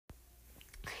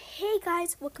Hey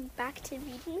guys, welcome back to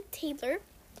Reading with Taylor.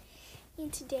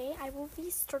 And today I will be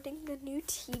starting the new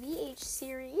TBH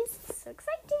series. So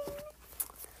exciting!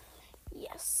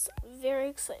 Yes, very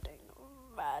exciting.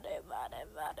 Very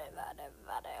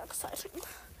exciting.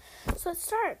 So let's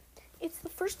start. It's the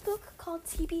first book called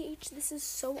TBH. This is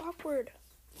so awkward.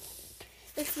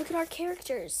 Let's look at our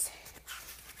characters.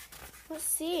 Let's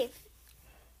see.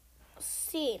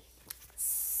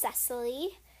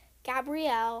 Cecily,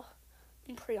 Gabrielle,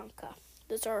 and Priyanka.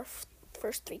 Those are our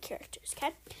first three characters,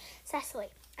 okay? Cecily,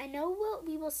 I know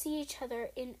we will see each other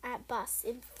at bus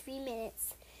in 3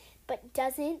 minutes, but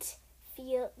doesn't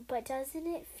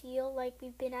it feel like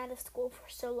we've been out of school for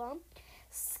so long?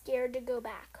 Scared to go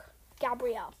back.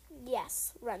 Gabrielle,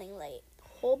 yes, running late.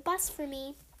 Whole bus for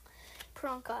me.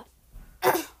 Priyanka,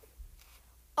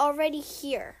 already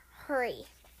here. Hurry.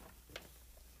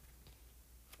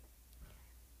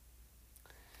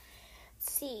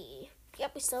 Let's see.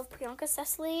 Yep, we still have Priyanka,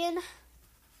 Cecily, and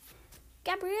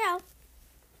Gabrielle.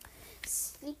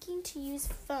 Sneaking to use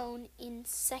phone in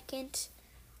second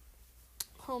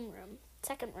room.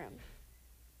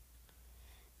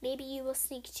 Maybe you will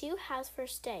sneak too. How's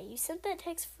first day? You sent that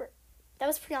text that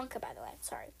was Priyanka, by the way.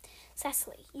 Sorry.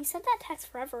 Cecily, you sent that text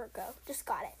forever ago. Just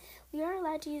got it. We are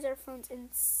allowed to use our phones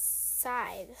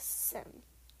inside Sim.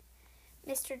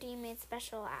 Mr. D made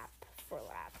special app for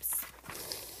labs.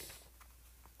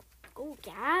 Oh,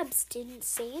 Gabs didn't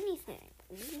say anything.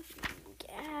 Ooh,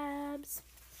 Gabs.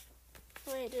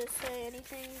 Wait, did it say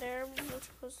anything there? Which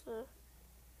was the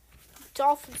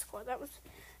Dolphin score? That was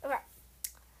okay.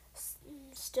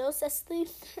 Still Cecily.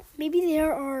 Maybe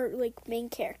there are main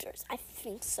characters. I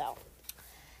think so.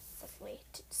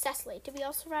 Cecily, did we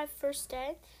all survive first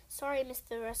day? Sorry, I missed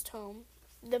the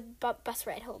bus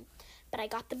ride home, but I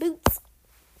got the boots.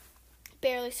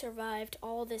 Barely survived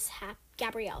all this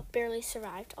Gabrielle, barely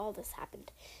survived all this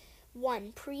happened.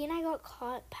 1. Pri and I got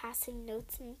caught passing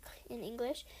notes in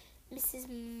English. Mrs.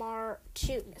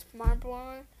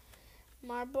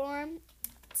 Marborn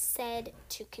said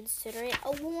to consider it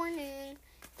a warning.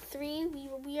 3.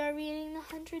 We are reading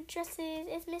 100 Dresses.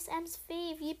 It's Miss M's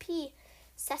fave. Yippee.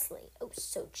 Cecily, oh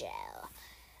so gel.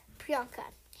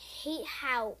 Priyanka, hate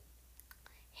how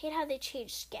they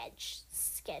change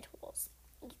schedules.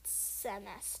 Each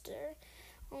semester.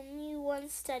 Only one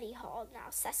study hall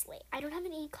now. Cecily, I don't have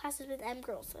any classes with M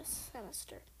girls this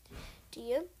semester. Do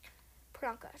you?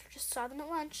 Priyanka, just saw them at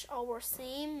lunch. All wore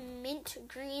same mint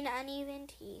green uneven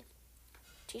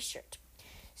t-shirt.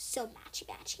 So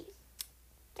matchy.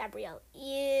 Gabrielle,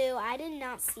 ew, I did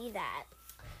not see that.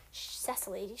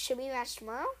 Cecily, should we match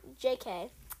tomorrow? JK.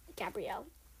 Gabrielle,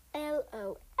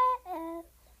 LOL.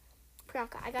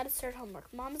 Priyanka, I gotta start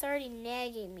homework. Mom's already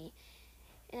nagging me.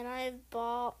 And I have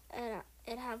ball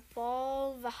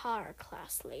Vihar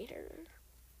class later.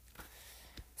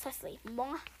 Cecily,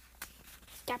 moi.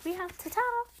 Gabrielle, ta-ta.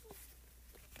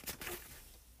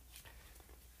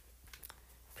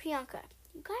 Priyanka,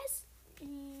 you guys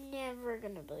never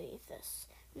gonna believe this.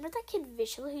 Remember that kid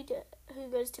Vishal who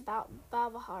goes to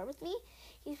Vihar with me?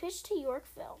 He switched to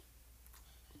Yorkville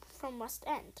from West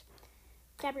End.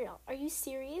 Gabrielle, are you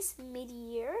serious?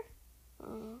 Mid-year?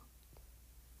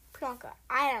 Priyanka,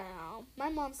 I don't know. My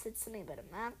mom said something about a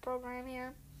math program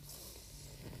here.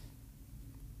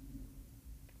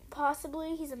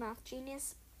 Possibly he's a math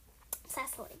genius.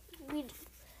 Cecily,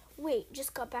 wait,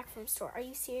 just got back from store. Are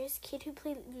you serious? Kid who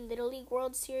played Little League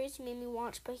World Series you made me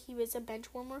watch, but he was a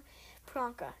bench warmer?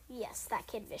 Priyanka, yes, that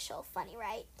kid Vishal. Funny,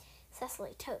 right?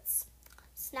 Cecily, totes.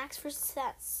 Snacks for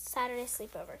Saturday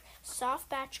sleepover. Soft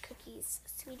batch cookies,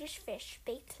 Swedish fish,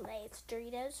 baked lays,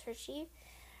 Doritos,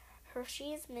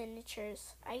 Hershey's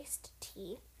miniatures, iced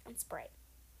tea, and Sprite.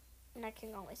 And I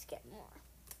can always get more.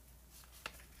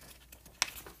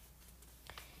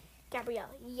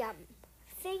 Gabrielle, yum.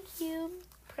 Thank you.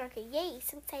 Priyanka, yay,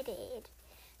 so excited.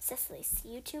 Cecily, see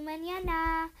you too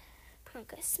mañana.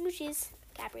 Priyanka, smooches.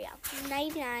 Gabrielle,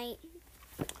 night.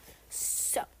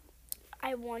 So,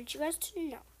 I want you guys to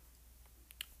know.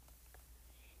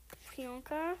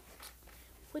 Priyanka,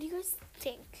 what do you guys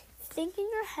think? Think in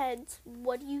your heads,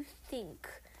 what do you think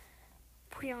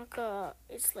Priyanka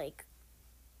is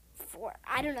for?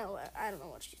 I don't know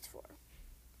what she's for.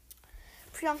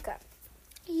 Priyanka,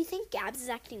 you think Gabs is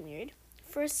acting weird?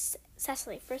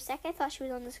 Cecily, for a sec I thought she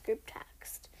was on this group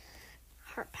text.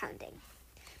 Heart pounding.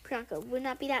 Priyanka, would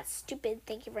not be that stupid,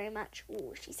 thank you very much.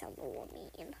 Ooh, she sounds a little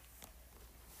mean.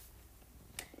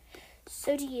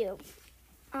 So do you.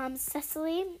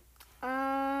 Cecily,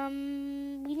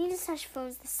 we need to touch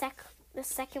phones the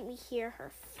second we hear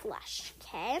her flush,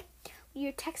 okay?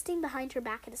 You're texting behind her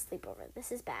back at a sleepover.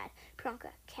 This is bad.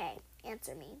 Priyanka, okay,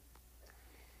 answer me.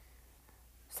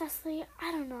 Cecily,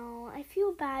 I don't know. I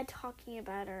feel bad talking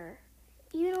about her.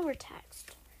 Even over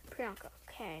text. Priyanka,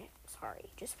 okay.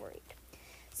 Sorry, just worried.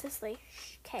 Cecily,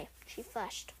 okay. She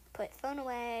flushed. Put phone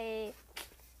away.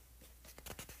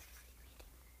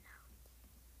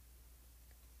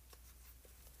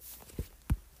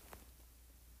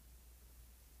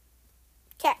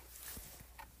 Okay.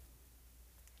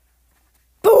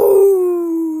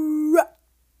 Boo!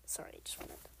 Sorry, just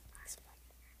wanted to.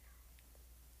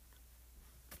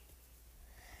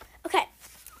 Okay.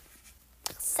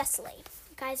 Cecily.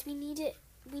 Guys, we need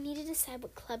to decide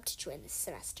what club to join this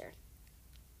semester.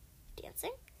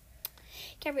 Dancing?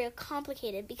 Gabrielle,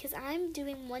 complicated because I'm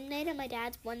doing one night at my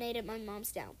dad's, one night at my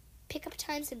mom's now. Pickup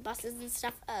times and buses and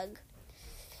stuff, ugh.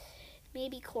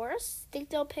 Maybe chorus? Think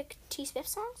they'll pick T. Swift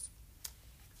songs?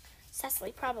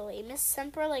 Cecily, probably. Miss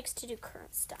Semper likes to do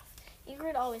current stuff.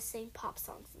 Ingrid always sing pop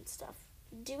songs and stuff.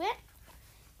 Do it?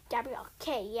 Gabrielle,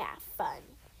 okay, yeah, fun.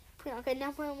 Priyanka,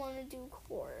 now I want to do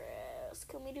chorus.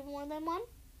 Can we do more than one?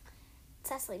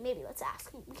 Cecily, maybe, let's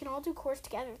ask. We can all do chorus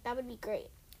together. That would be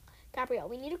great. Gabrielle,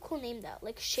 we need a cool name, though,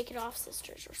 like Shake It Off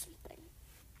Sisters or something.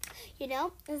 You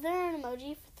know, is there an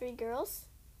emoji for 3 girls?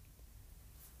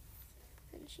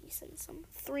 And she sends some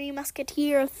 3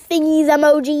 musketeer thingies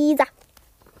emojis. Sorry,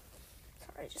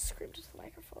 I just screamed into the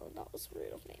microphone. That was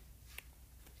rude of me.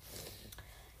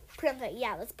 Priyanka,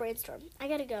 yeah, let's brainstorm. I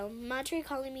gotta go. Madre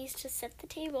calling me to set the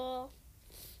table.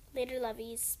 Later,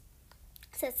 lovies.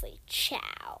 Cecily,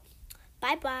 ciao.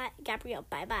 Bye-bye. Gabrielle,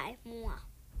 bye-bye. Mwah.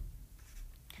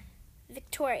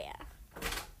 Victoria.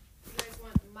 You guys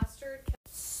want mustard?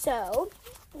 So,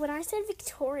 when I said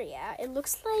Victoria, it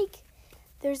looks like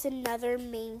there's another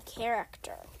main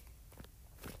character.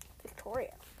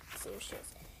 Victoria. Let's see who she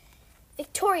is.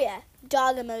 Victoria,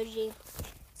 dog emoji.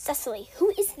 Cecily, who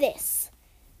is this?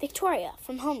 Victoria,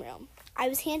 from homeroom. I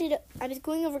was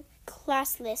going over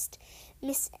class list.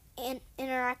 Miss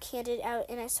Interact handed out,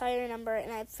 and I saw your number,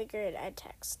 and I figured I'd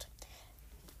text.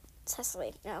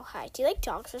 Cecily, oh, hi. Do you like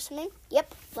dogs or something?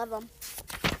 Yep, love them.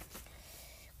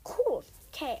 Cool.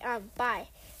 Okay, bye.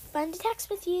 Fun to text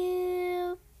with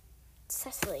you.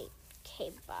 Cecily,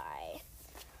 okay, bye.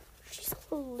 She's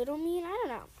a little mean, I don't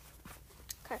know.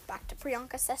 Okay, back to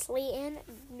Priyanka, Cecily, and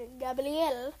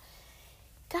Gabrielle.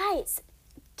 Guys,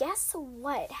 guess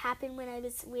what happened when I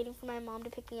was waiting for my mom to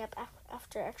pick me up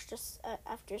after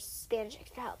Spanish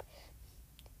extra help?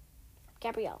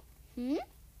 Gabrielle,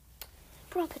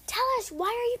 Priyanka, tell us, why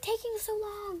are you taking so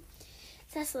long?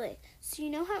 Cecily, so you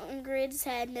know how Ingrid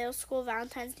said middle school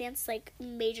Valentine's dance, like,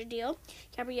 major deal?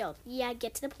 Gabrielle, yeah,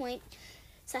 get to the point.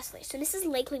 Cecily, so Mrs.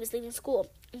 Lakely was leaving school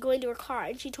and going to her car,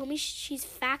 and she told me she's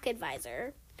FAC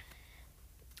advisor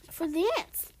for the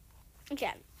dance.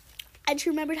 Again, and she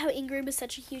remembered how Ingrid was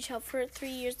such a huge help for 2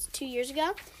 years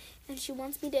ago, and she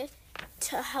wants me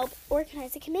to help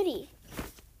organize a committee.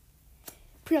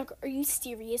 Priyanka, are you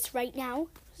serious right now?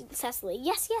 Cecily,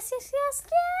 yes.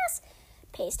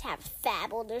 Pays to have a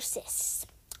fab older sis.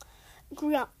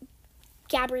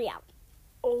 Gabrielle,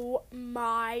 oh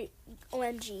my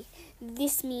OMG.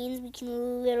 This means we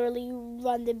can literally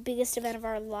run the biggest event of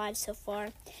our lives so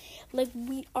far. Like,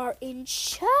 we are in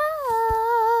charge.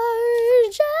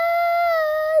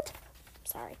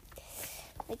 Sorry.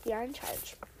 Like, we are in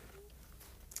charge.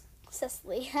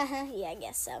 Cecily, yeah, I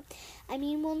guess so. I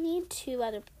mean, we'll need to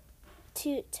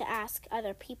ask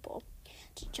other people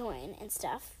to join and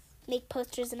stuff. Make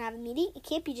posters and have a meeting. It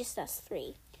can't be just us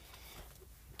 3.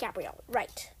 Gabrielle,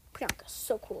 right. Priyanka,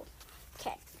 so cool.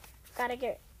 Okay, gotta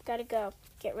go.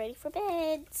 Get ready for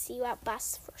bed. See you at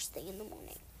bus first thing in the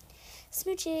morning.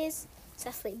 Smooches.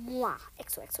 Cecily, mwah.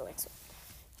 XOXOXO.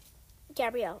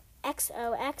 Gabrielle,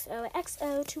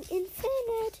 XOXOXO to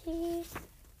infinity.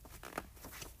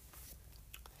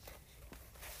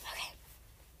 Okay,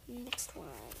 next one.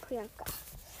 Priyanka.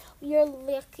 We are the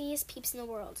luckiest peeps in the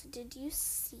world. Did you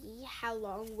see how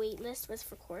long waitlist was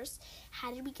for course?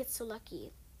 How did we get so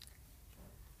lucky?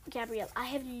 Gabrielle, I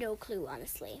have no clue,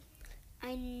 honestly.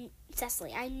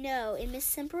 Cecily, I know. And Miss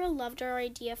Semper loved our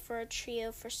idea for a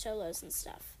trio for solos and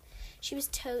stuff. She was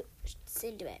totes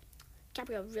into it.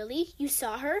 Gabrielle, really? You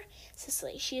saw her?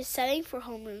 Cecily, she is studying for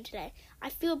homeroom today. I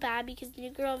feel bad because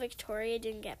new girl Victoria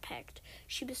didn't get picked.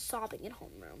 She was sobbing in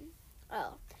homeroom.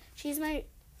 She's my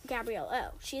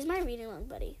reading along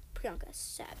buddy. Priyanka,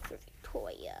 sad for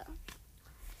Victoria.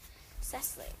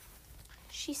 Cecily,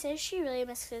 she says she really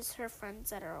misses her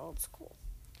friends at her old school.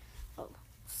 Oh,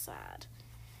 sad.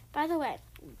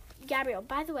 Gabrielle,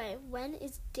 when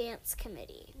is dance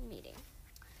committee meeting?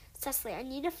 Cecily, I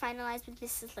need to finalize with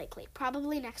Mrs. Lakely.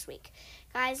 Probably next week.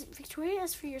 Guys, Victoria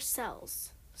is for your cell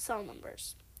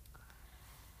numbers.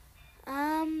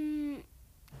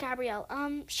 Gabrielle,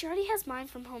 she already has mine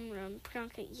from homeroom.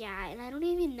 Priyanka, yeah, and I don't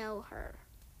even know her.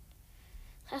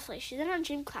 Cecily, she's in our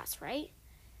gym class, right?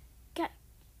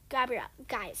 Gabrielle,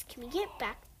 guys, can we get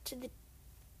back to the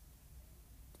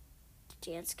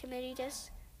dance committee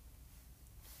just?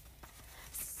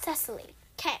 Cecily,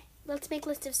 okay, let's make a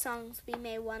list of songs we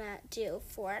may want to do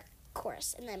for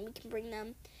chorus, and then we can bring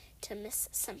them to Miss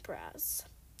Semperaz.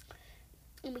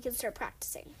 And we can start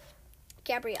practicing.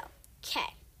 Gabrielle,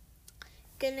 okay.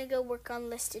 Gonna go work on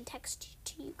list and text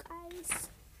to you guys.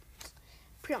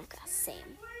 Priyanka,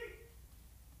 same.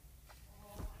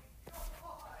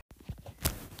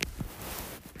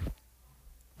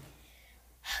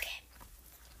 Okay.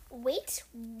 Wait,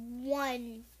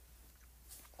 one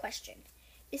question.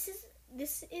 This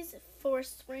is for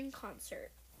spring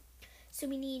concert. So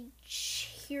we need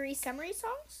cheery summary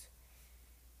songs?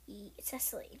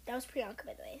 Cecily. That was Priyanka,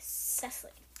 by the way.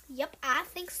 Cecily. Yep, I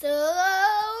think so.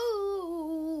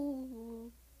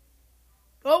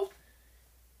 Oh.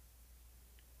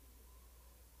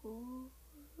 Ooh.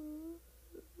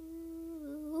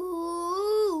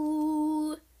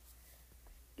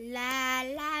 La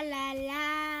la la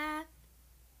la.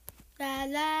 La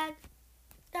la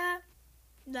da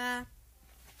da.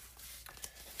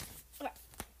 Okay.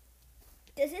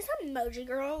 Does this emoji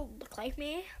girl look like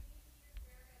me?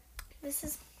 This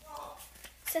is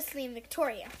Cecily and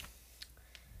Victoria.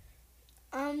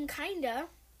 Kinda.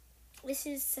 This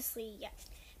is Cecily, yeah.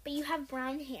 But you have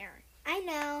brown hair. I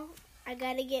know. I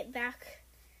gotta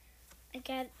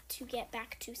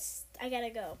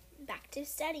go back to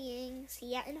studying.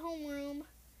 See ya in homeroom.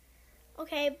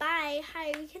 Okay, bye.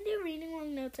 Hi, we can do reading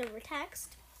long notes over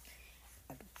text.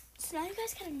 So now you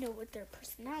guys kind of know what their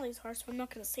personalities are, so I'm not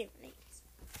gonna say their names.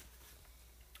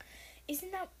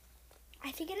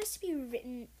 I think it has to be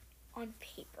written on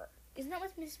paper. Isn't that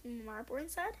what Miss Marborn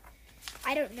said?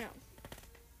 I don't know.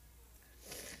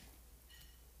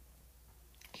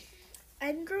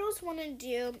 And girls want to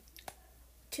do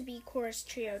to be chorus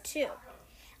trio too.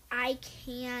 I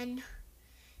can.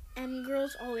 And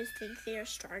girls always think they are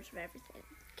stars of everything.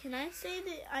 Can I say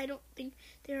that I don't think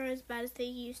they are as bad as they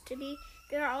used to be?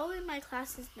 They are all in my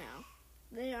classes now.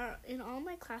 They are in all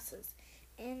my classes.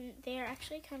 And they are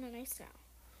actually kind of nice now.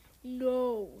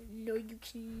 No, you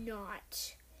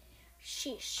cannot.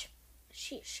 Sheesh,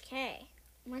 okay.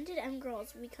 When did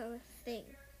M-Girls become a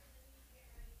thing?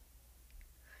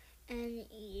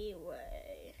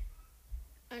 Anyway.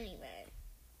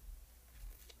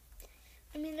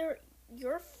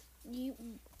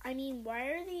 Why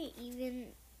are they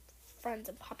even friends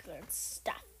and popular and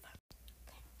stuff?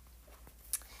 Okay.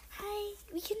 Hi,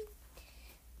 we can...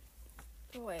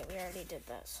 Wait, we already did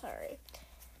that, sorry.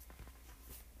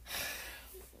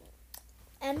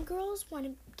 M-Girls want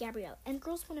to... Gabrielle,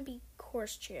 M-Girls want to be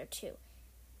chorus trio too.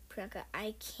 Priyanka,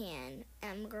 I can.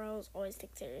 M-Girls always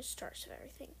think they're stars of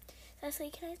everything. Cecily,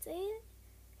 can I say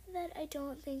that I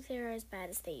don't think they're as bad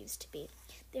as they used to be?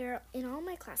 They're in all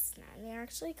my classes now, and they're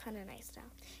actually kind of nice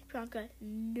now. Priyanka,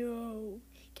 no.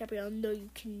 Gabrielle, no, you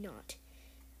cannot.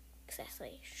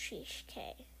 Cecily, sheesh,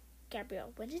 okay.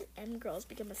 Gabrielle, when did M-Girls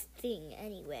become a thing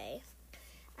anyway?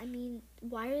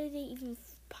 Why are they even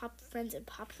friends and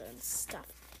popular and stuff?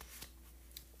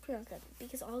 Priyanka,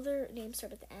 because all their names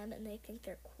start with M and they think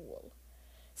they're cool.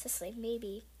 Cecily,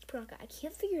 maybe. Priyanka, I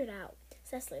can't figure it out.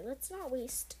 Cecily, let's not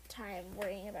waste time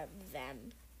worrying about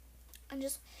them. And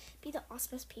just be the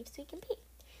awesomest peeps we can be.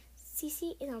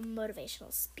 Cece is a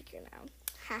motivational speaker now.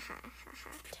 Ha ha ha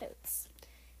ha. Totes.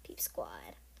 Peep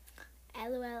Squad.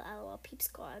 LOL, Peep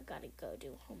Squad. Gotta go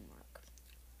do homework.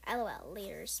 LOL,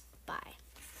 laters. Bye.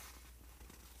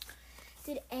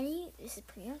 This is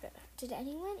Priyanka. Did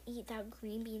anyone eat that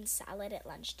green bean salad at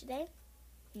lunch today?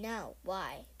 No.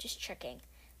 Why? Just checking.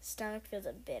 Stomach feels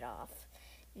a bit off.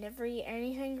 Never eat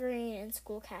anything green in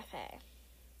school cafe.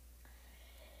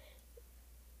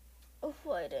 Oh,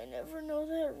 why did I never know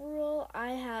that rule?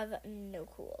 I have no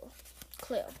clue.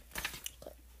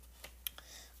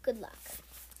 Good luck.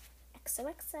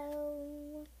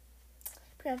 XOXO.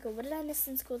 Priyanka, what did I miss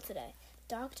in school today?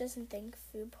 Doc doesn't think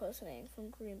food poisoning from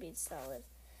green bean salad.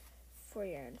 For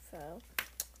your info.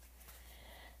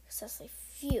 Cecily,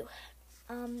 phew.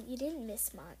 You didn't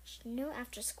miss much. No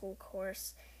after school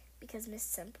course because Miss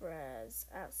Semperaz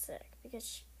out sick.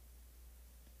 Because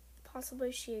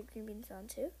possibly she had green beans on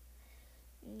too.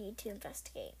 Need to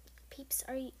investigate. Peeps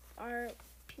are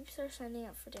signing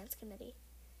up for dance committee.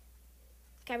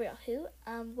 Gabrielle, who?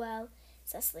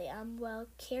 Cecily,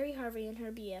 Carrie Harvey and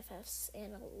her BFFs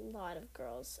and a lot of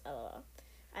girls. LOL.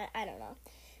 I don't know.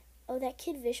 Oh, that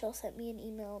kid Vishal sent me an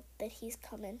email that he's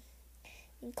coming.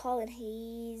 And Colin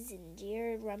Hayes and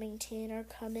Jared Remington are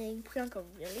coming. Priyanka,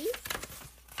 really?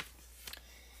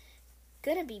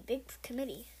 Gonna be big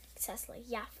committee. Cecily,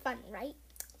 yeah, fun, right?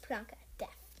 Priyanka,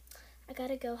 deaf. I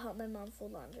gotta go help my mom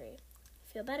fold laundry.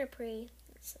 Feel better, Pri.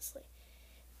 Cecily.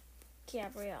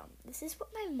 Gabrielle, this is what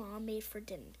my mom made for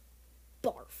dinner.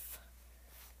 Barf.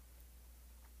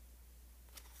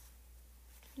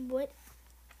 What?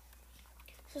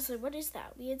 Cecily, what is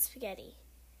that? We had spaghetti.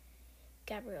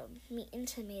 Gabrielle, meat and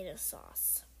tomato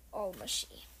sauce. All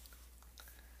mushy.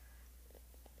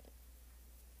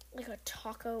 Like a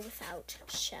taco without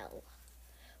shell.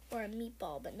 Or a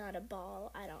meatball, but not a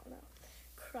ball. I don't know.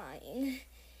 Crying.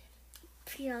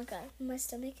 Priyanka, my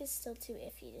stomach is still too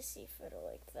iffy to see food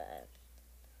like that.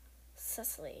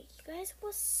 Cecily, you guys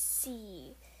will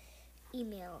see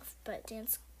email, but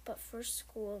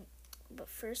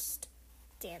first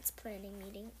dance planning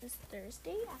meeting is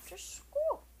Thursday after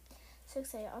school. So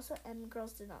excited. Also,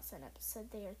 girls did not sign up.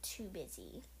 Said they are too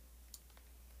busy.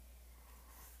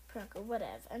 Priyanka,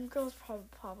 whatever. Girls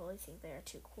probably think they are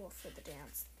too cool for the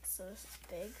dance. So this is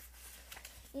big.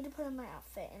 Need to put on my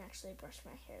outfit and actually brush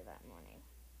my hair that morning.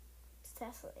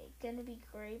 Cecily, gonna be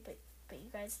great, but you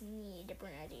guys need to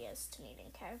bring ideas to meeting,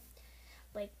 okay?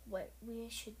 Like what we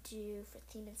should do for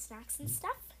theme and snacks and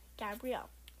stuff. Gabrielle,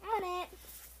 on it.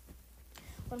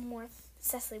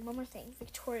 Cecily, one more thing.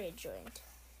 Victoria joined.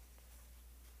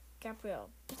 Gabrielle.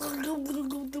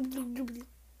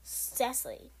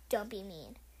 Cecily, don't be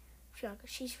mean. Priyanka,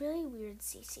 she's really weird,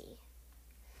 Cece.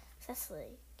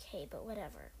 Cecily, okay, but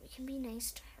whatever. We can be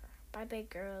nice to her. Bye, big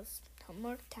girls.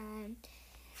 Homework time.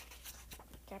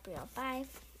 Gabrielle, bye.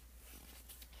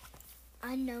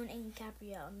 Unknown and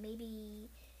Gabrielle, maybe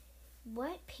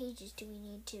what pages do we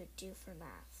need to do for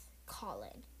math?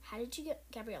 Colin,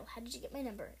 Gabrielle, how did you get my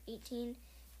number?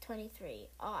 1823,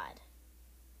 odd.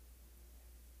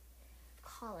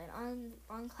 Colin,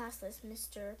 on class list,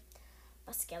 Mr.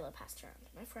 Buscello passed around.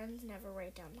 My friends never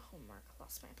write down the homework.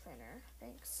 Lost my planner.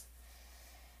 Thanks.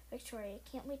 Victoria,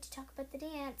 can't wait to talk about the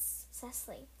dance.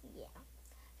 Cecily, yeah.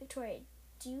 Victoria,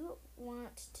 do you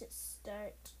want to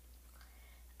start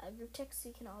a group text so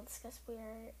we can all discuss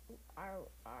where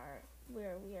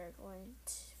we are going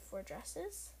for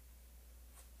dresses?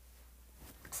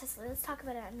 Cecily, let's talk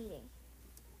about it at a meeting.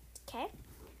 Okay?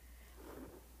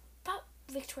 But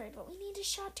Victoria, we need to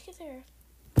shop together.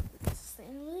 Cecily,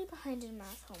 I'm really behind in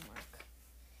math homework.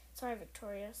 Sorry,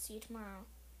 Victoria. See you tomorrow.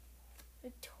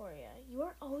 Victoria, you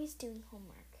are always doing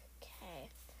homework. Okay.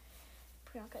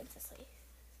 Priyanka and Cecily.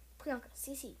 Priyanka,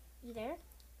 Cece, you there?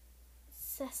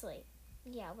 Cecily,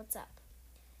 yeah, what's up?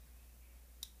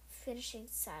 Finishing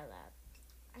Scilab.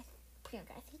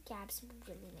 Priyanka, I think Gabs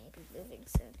really may be moving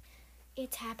soon.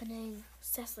 It's happening.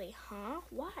 Cecily, huh?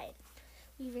 Why?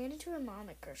 We ran into her mom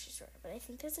at grocery store, but I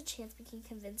think there's a chance we can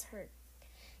convince her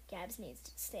Gabs needs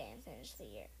to stay and finish the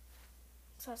year.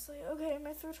 Cecily, okay,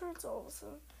 my throat hurts all of a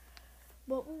sudden.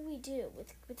 What will we do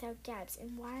without Gabs,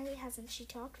 and why hasn't she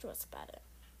talked to us about it?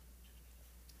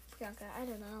 Priyanka, I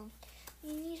don't know.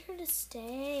 We need her to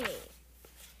stay.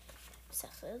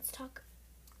 Cecily, let's talk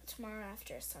tomorrow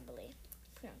after assembly.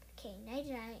 Priyanka, okay,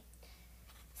 night-night.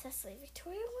 Cecily,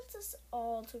 Victoria wants us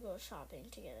all to go shopping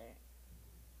together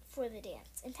for the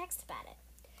dance and text about it.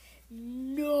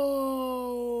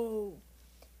 No!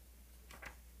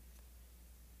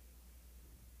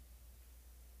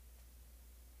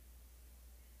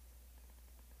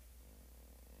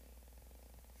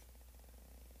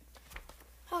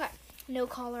 Okay, no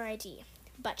caller ID.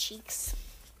 Butt cheeks.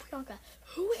 Priyanka,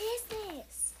 who is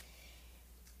this?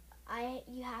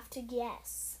 You have to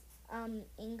guess.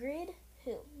 Ingrid?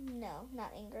 Who? No,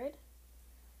 not Ingrid.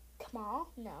 Kamal?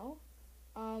 No.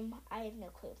 I have no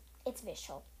clue. It's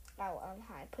Vishal. Oh,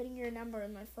 hi. Putting your number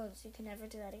in my phone so you can never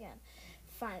do that again.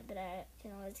 Fine, but I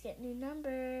can always get a new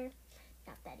number.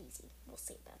 Not that easy. We'll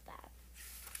see about that.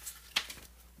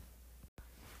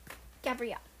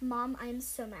 Gabrielle, Mom, I'm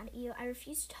so mad at you. I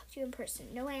refuse to talk to you in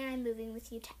person. No way I'm moving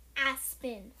with you to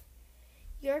Aspen.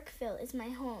 Yorkville is my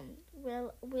home.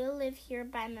 We'll live here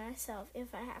by myself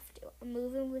if I have to. I'm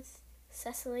moving with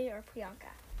Cecily or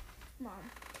Priyanka.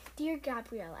 Mom, dear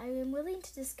Gabrielle, I am willing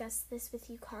to discuss this with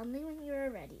you calmly when you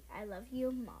are ready. I love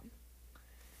you, Mom.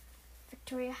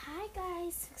 Victoria, hi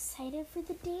guys. Excited for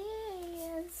the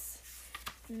dance.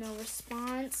 No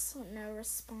response. No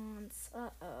response.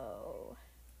 Uh-oh.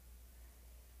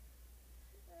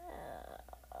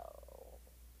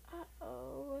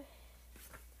 Uh-oh.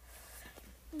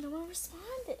 No one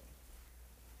responded.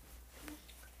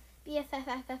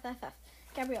 BFFFFFF.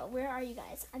 Gabrielle, where are you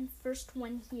guys? I'm first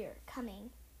one here.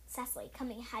 Coming. Cecily,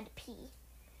 coming. Had to pee.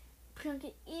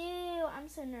 Priyanka, ew, I'm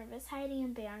so nervous. Hiding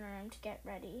in band room to get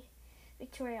ready.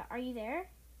 Victoria, are you there?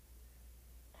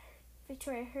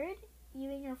 Victoria, heard you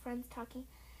and your friends talking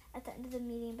at the end of the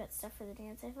meeting about stuff for the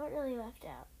dance. I felt really left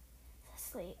out.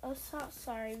 Cecily, oh,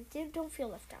 sorry. Don't feel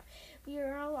left out. We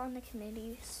are all on the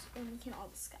committees and we can all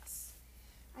discuss.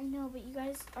 I know, but you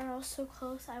guys are all so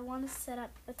close. I want to set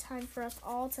up a time for us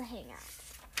all to hang out.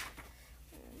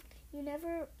 You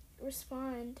never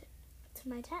respond to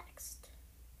my text.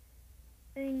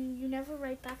 And you never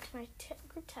write back to my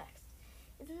group text.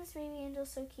 Isn't this baby angel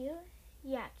so cute?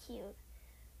 Yeah, cute.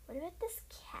 What about this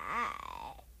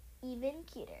cat? Even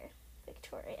cuter,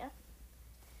 Victoria.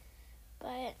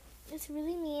 But it's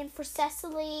really mean for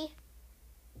Cecily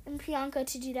and Priyanka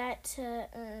to do that to,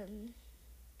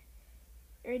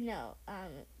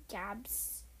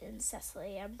 Gabs and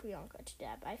Cecily and Priyanka to do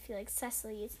that. But I feel like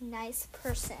Cecily is a nice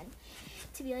person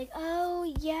to be like, oh,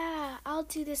 yeah, I'll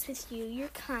do this with you. You're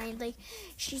kind. Like,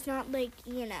 she's not, like,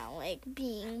 she's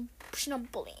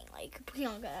not bullying, like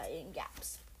Priyanka and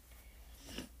Gabs.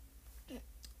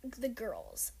 The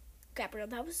girls. Gabrielle,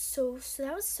 that was so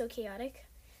chaotic.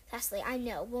 Cecily, I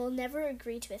know. We'll never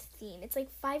agree to a theme. It's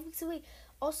like 5 weeks away.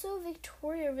 Also,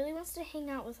 Victoria really wants to hang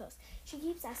out with us. She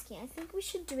keeps asking. I think we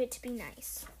should do it to be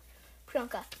nice.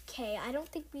 Priyanka, okay, I don't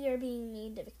think we are being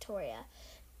mean to Victoria,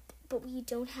 but we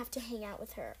don't have to hang out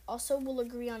with her. Also, we'll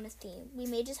agree on a theme. We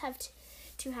may just have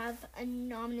to have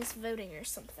anonymous voting or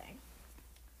something.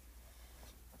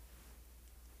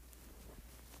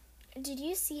 Did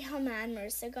you see how mad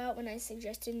Marissa got when I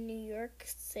suggested New York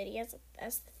City as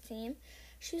the theme?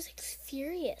 She was, like,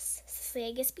 furious. Cecily,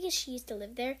 I guess because she used to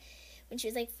live there. When she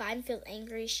was, like, 5 and felt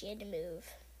angry, she had to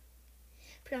move.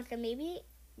 Priyanka,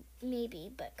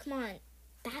 maybe, but come on.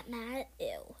 That mad?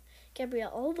 Ew.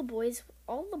 Gabrielle, all the boys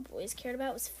cared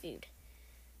about was food.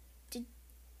 Did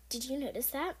you notice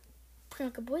that?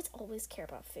 Priyanka, boys always care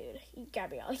about food.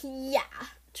 Gabrielle, yeah,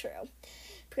 true.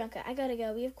 Priyanka, I gotta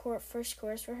go. We have first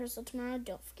chorus rehearsal tomorrow.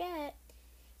 Don't forget.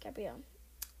 Gabrielle,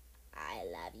 I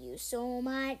love you so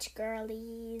much,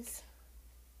 girlies.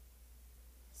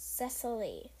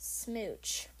 Cecily,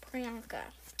 smooch.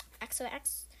 Priyanka,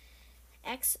 XOXOO.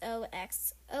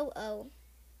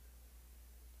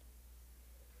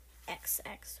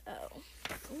 XXO.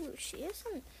 Ooh, she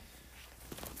isn't.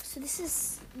 So this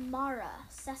is Mara.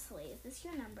 Cecily, is this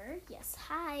your number? Yes.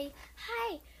 Hi.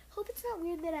 Hope it's not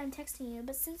weird that I'm texting you,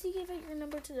 but since you gave out your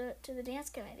number to the dance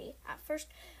committee, at first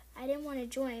I didn't want to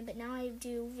join, but now I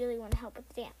do really want to help with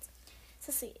the dance.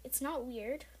 Cecily, it's not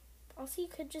weird. Also, you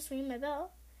could just ring my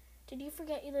bell. Did you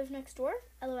forget you live next door?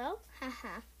 LOL.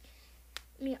 Haha.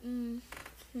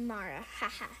 Mara.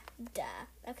 Haha. Duh.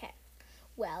 Okay.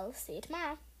 Well, see you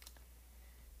tomorrow.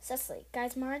 Cecily,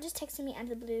 guys, Mara just texted me out of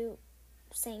the blue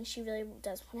saying she really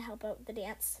does want to help out with the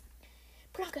dance.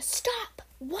 Priyanka, stop!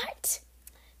 What?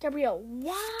 Gabrielle,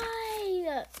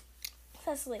 why?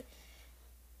 Cecily,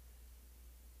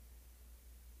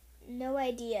 no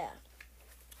idea.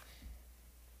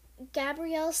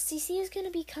 Gabrielle, Cece is going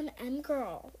to become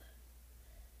M-Girl.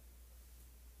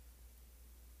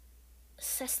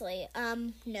 Cecily,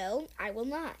 no, I will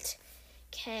not.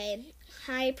 Okay,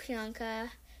 hi,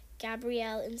 Priyanka,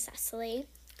 Gabrielle, and Cecily.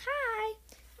 Hi,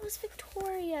 it was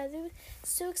Victoria. They were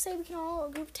so excited we can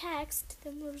all group text.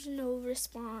 Then there was no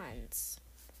response.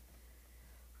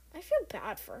 I feel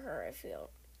bad for her,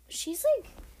 she's like,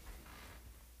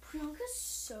 Priyanka's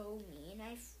so mean.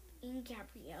 In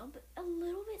Gabrielle, but a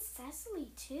little bit Cecily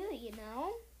too, you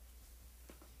know?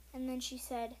 And then she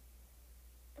said,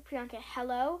 Priyanka,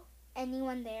 hello?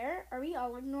 Anyone there? Are we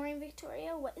all ignoring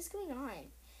Victoria? What is going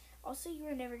on? Also, you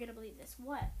are never going to believe this.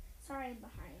 What? Sorry, I'm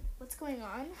behind. What's going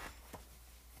on?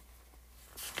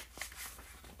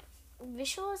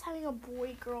 Vishal is having a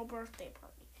boy-girl birthday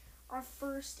party. Our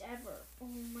first ever. Oh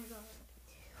my god.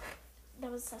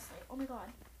 That was Cecily. Oh my god.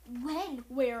 When?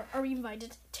 Where are we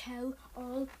invited? Tell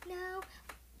all now.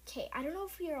 Okay, I don't know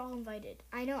if we are all invited.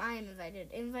 I know I am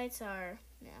invited. Invites are,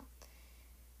 no.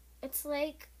 It's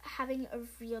like having a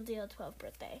real deal 12th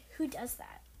birthday. Who does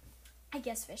that? I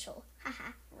guess Vishal.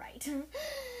 Haha, right.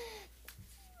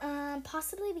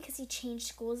 Possibly because he changed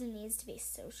schools and needs to be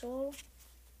social.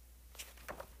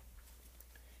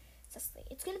 Cecily,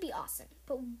 it's gonna be awesome,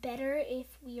 but better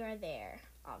if we are there,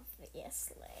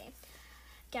 obviously.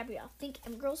 Gabrielle, think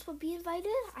M-Girls will be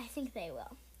invited? I think they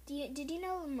will. Did you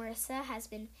know Marissa has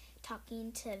been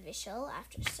talking to Vishal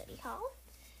after study hall?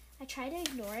 I try to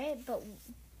ignore it,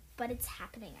 but it's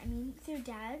happening. I mean, their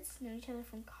dads know each other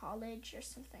from college or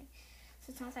something, so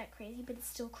it's not that crazy, but it's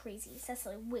still crazy.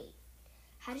 Cecily, wait.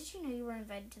 How did you know you were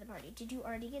invited to the party? Did you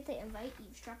already get the invite?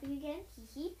 Eavesdropping again? Hee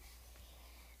hee.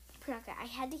 Priyanka, I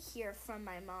had to hear from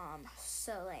my mom.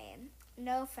 So lame.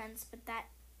 No offense, but that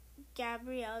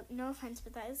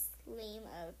is lame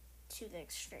to the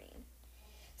extreme.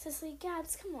 Cecily,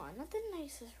 Gabs, come on, not the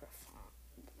nicest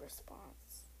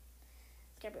response.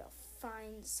 Gabrielle,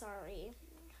 fine, sorry.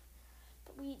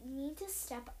 But we need to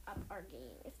step up our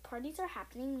game. If parties are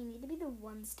happening, we need to be the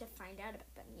ones to find out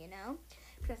about them, you know?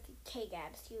 Okay,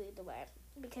 Gabs, you lead the way.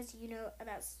 Because you know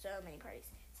about so many parties.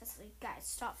 Cecily, guys,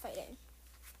 stop fighting.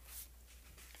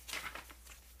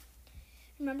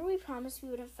 Remember we promised we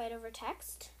wouldn't fight over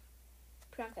text?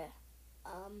 Priyanka,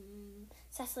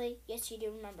 Cecily, yes you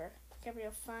do remember.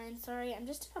 Gabrielle, fine, sorry, I'm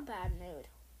just in a bad mood.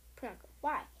 Priyanka,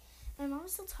 why? My mom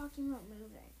is still talking about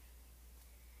moving.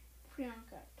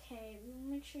 Priyanka, okay,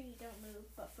 we'll make sure you don't move,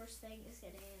 but first thing is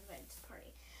getting invited to the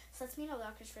party. So let's meet at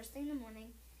Lockers first thing in the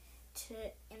morning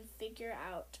and figure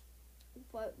out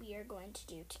what we are going to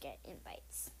do to get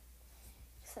invites.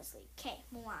 Cecily, okay,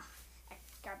 moi.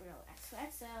 Gabrielle,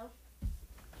 XOXO.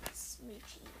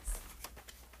 Smoochies.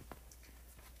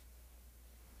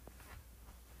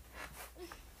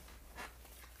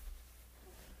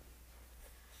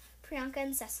 Priyanka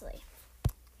and Cecily.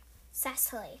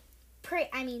 Cecily.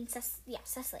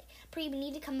 Cecily. We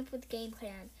need to come up with a game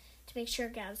plan to make sure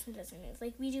Gabs doesn't move.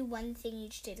 Like, we do one thing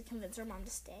each day to convince our mom to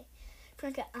stay.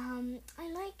 Priyanka,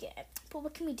 I like it, but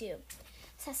what can we do?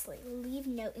 Cecily, leave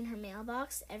note in her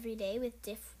mailbox every day with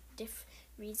different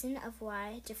reason of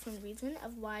why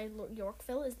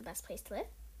Yorkville is the best place to live.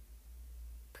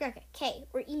 Priyanka, K,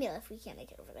 or email if we can't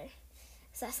make it over there.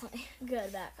 Cecily,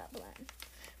 good backup plan.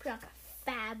 Priyanka,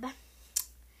 fab.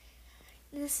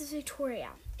 This is Victoria.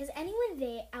 Is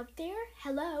anyone out there?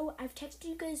 Hello, I've texted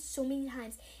you guys so many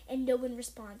times and no one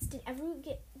responds. Did everyone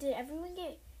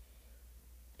get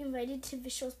invited to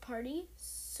Vishal's party?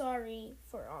 Sorry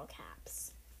for all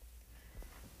caps.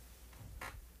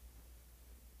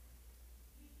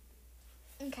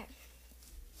 Okay.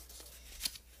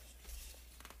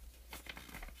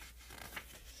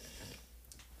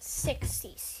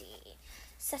 CC.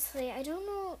 Cecily, I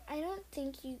don't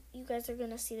think you guys are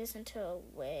gonna see this until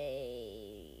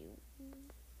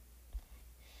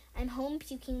I'm home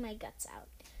puking my guts out.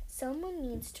 Someone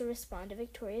needs to respond to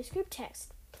Victoria's group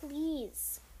text.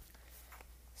 Please.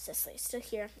 Cecily, still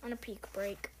here on a peak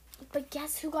break. But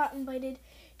guess who got invited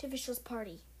to Vishal's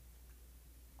party?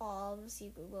 All of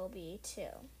you will be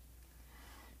too.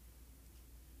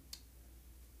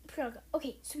 Priyanka,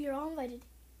 okay, so we are all invited.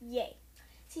 Yay.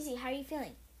 Cece, how are you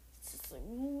feeling?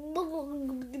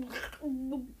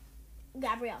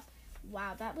 Gabrielle,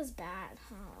 wow, that was bad,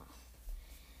 huh?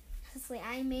 Cecily,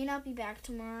 I may not be back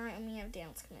tomorrow, and we have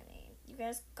dance committee. You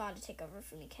guys gotta take over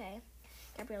for me, okay?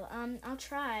 Gabrielle, I'll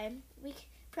try.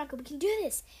 Priyanka, we can do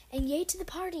this, and yay to this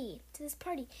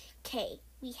party. Okay,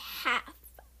 we have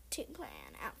to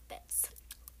plan outfits.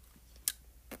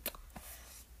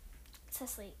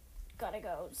 Cecily, gotta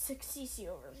go. 6cc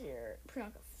over here.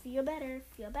 Priyanka, feel better.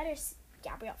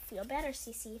 Gabrielle, feel better,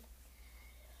 Cece.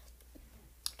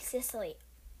 Cecily,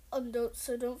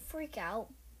 don't freak out.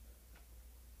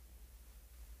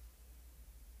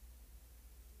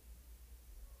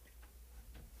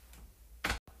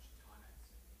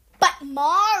 But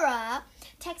Mara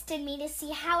texted me to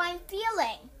see how I'm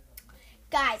feeling.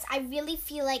 Guys, I really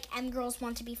feel like M-girls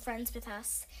want to be friends with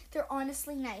us. They're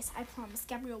honestly nice, I promise.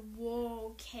 Gabrielle,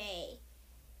 whoa, okay.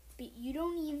 But you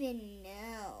don't even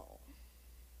know.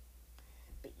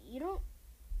 But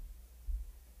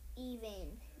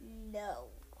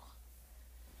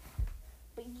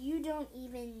you don't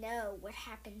even know what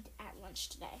happened at lunch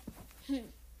today.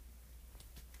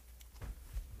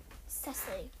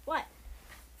 Cecily, what?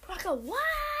 Priyanka,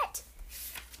 what?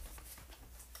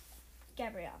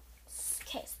 Gabrielle.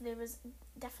 Okay, so there was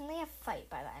definitely a fight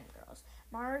by the M girls.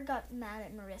 Mara got mad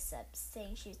at Marissa,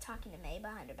 saying she was talking to May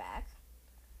behind her back.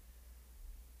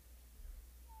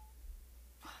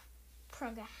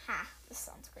 Priyanka, this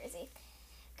sounds crazy.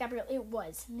 Gabrielle, it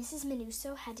was. Mrs.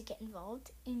 Minuso had to get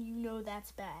involved, and you know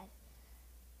that's bad.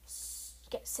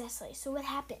 Cecily, so what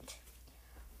happened?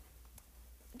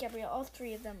 Gabrielle, all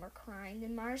three of them were crying.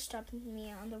 Then Mara stopped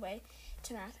me on the way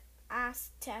to math,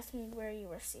 to ask me where you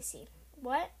were, Cece.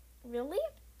 What? Really?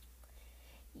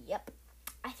 Yep.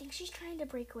 I think she's trying to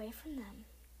break away from them.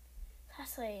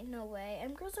 Cecily, no way.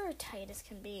 M-girls are tight as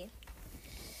can be.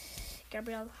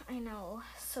 Gabrielle, I know.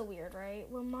 So weird, right?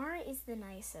 Well, Mara is the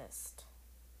nicest.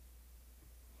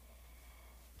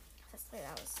 Cecily,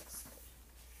 that was so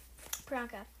sweet.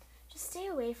 Priyanka, just stay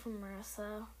away from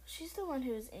Marissa. She's the one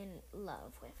who's in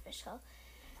love with Vishal.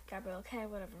 Gabrielle, okay,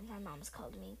 whatever. My mom's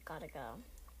called me. Gotta go.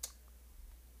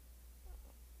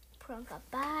 Priyanka,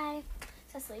 bye.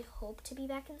 Cecily, hope to be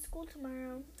back in school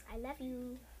tomorrow. I love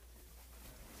you.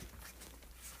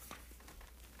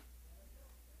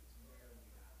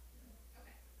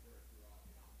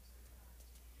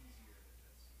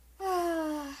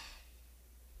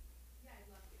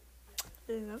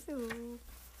 I love you.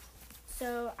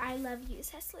 So, I love you,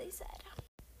 Cecily said.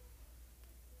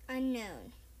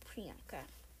 Unknown, Priyanka.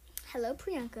 Hello,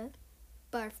 Priyanka.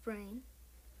 Barf brain.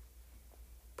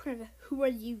 Priyanka, who are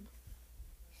you?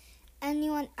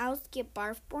 Anyone else get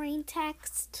barf brain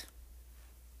text?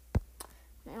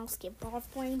 Anyone else get barf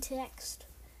brain text?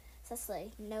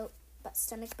 Cecily, nope, but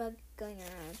stomach bug going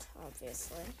around,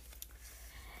 obviously.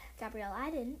 Gabrielle,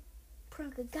 I didn't.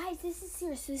 Priyanka, guys, this is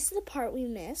serious. So this is the part we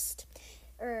missed.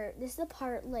 Or this is the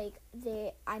part like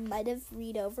I might have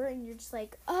read over, and you're just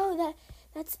like, oh,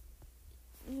 that's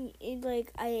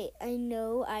like I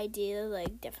know I did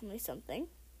like definitely something,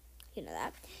 you know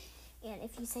that. And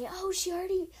if you say, oh, she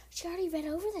already read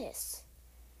over this,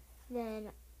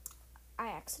 then I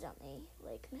accidentally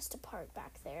like missed a part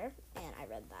back there, and I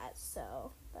read that,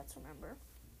 so let's remember.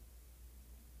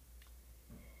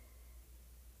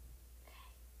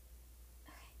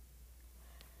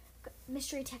 Okay.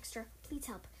 Mystery texter, please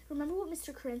help. Remember what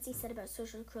Mr. Currency said about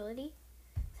social equality?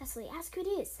 Cecily, ask who it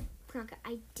is. Priyanka,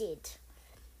 I did.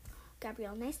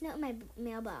 Gabrielle, nice note in my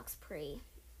mailbox, Pri.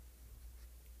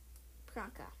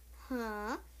 Priyanka,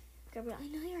 huh? Gabrielle, I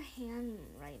know your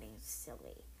handwriting's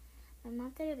silly. My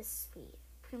mom thought it was sweet.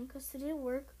 Priyanka, so did it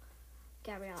work?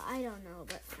 Gabrielle, I don't know,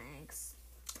 but thanks.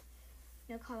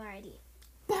 No caller ID.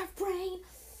 Barf brain!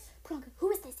 Priyanka,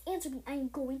 who is this? Answer me. I am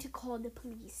going to call the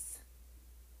police.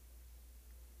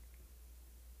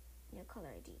 No caller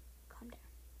ID. Calm down.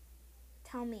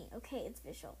 Tell me. Okay, it's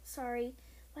Vishal. Sorry.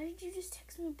 Why did you just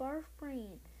text me barf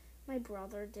brain? My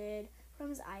brother did. From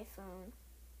his iPhone.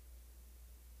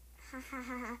 Ha ha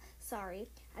ha ha. Sorry.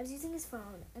 I was using his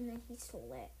phone and then he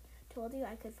stole it. Told you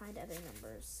I could find other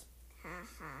numbers. Ha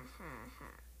ha ha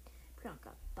ha.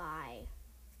 Priyanka, bye.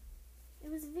 It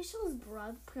was Vishal's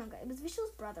brother. Priyanka, it was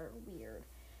Vishal's brother. Weird.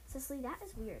 Cecily, that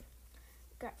is weird.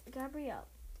 Gabrielle.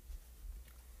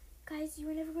 Guys, you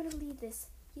were never going to believe this.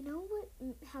 You know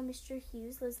how Mr.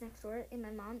 Hughes lives next door and my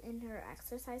mom and her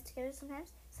exercise together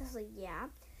sometimes? Cecily, yeah.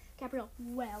 Gabrielle,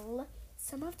 well,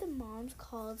 some of the moms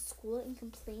called school and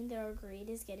complained that our grade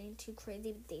is getting too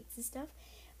crazy with dates and stuff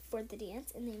for the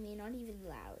dance, and they may not even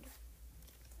allowed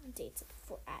dates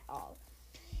for at all.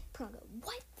 Priyanka,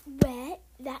 what?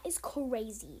 That is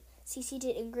crazy. Cece,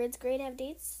 did Ingrid's grade have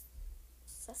dates?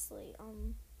 Cecily,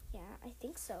 yeah, I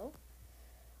think so.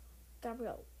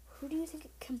 Gabrielle, who do you think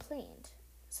complained?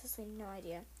 Cecily, no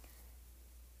idea.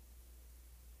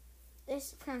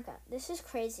 Priyanka, this is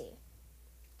crazy.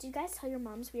 Did you guys tell your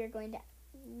moms we were going to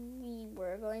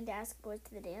ask boys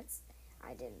to the dance?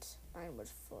 I didn't. Mine would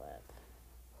flip.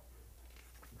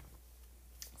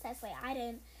 Cecily, I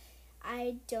didn't.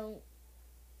 I don't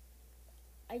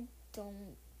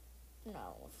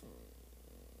know.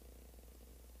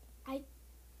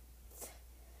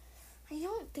 I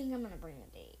don't think I'm gonna bring a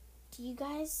date. Do you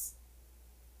guys?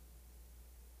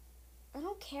 I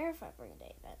don't care if I bring a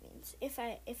date. That means if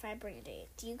I bring a date.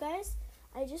 Do you guys?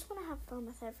 I just want to have fun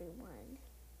with everyone.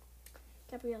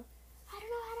 Gabrielle, I don't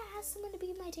know how to ask someone to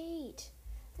be my date.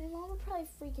 My mom would probably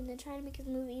freak and then try to make us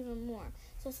move even more.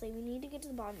 Cecily, we need to get to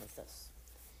the bottom of this.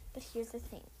 But here's the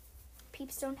thing: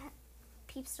 peeps don't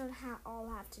all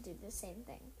have to do the same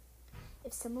thing.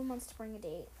 If someone wants to bring a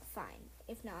date, fine.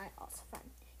 If not, also fine.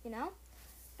 You know,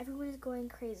 everyone is going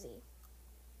crazy.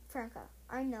 Priyanka,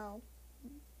 I know.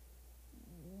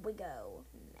 We go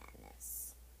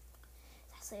madness.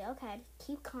 Cecily, okay.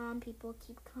 Keep calm, people.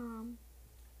 Keep calm.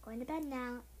 Going to bed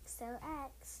now.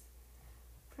 XOX.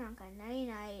 Priyanka, nighty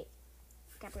night.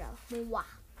 Gabrielle, mwah.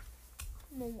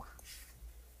 Mwah.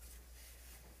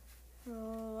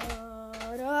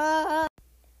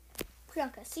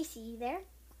 Priyanka, Cece, you there?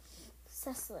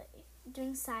 Cecily,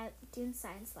 doing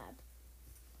science lab.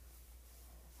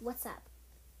 What's up?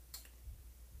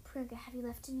 Priyanka, have you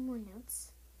left any more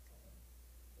notes?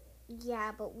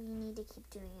 Yeah, but we need to keep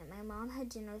doing it. My mom had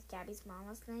dinner with Gabby's mom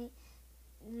last night.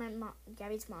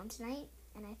 Gabby's mom tonight,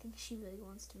 and I think she really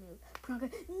wants to move.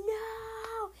 Priyanka,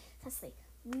 no! Cecily,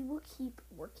 we will keep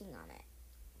working on it.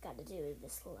 Got to do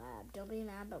this lab. Don't be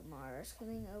mad, but Mara's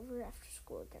coming over after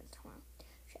school again tomorrow.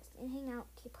 Trust me and hang out.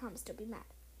 Okay, promise, don't be mad.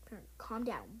 Priyanka, calm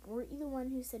down. Weren't you the one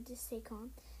who said to stay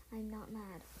calm? I'm not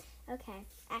mad. Okay,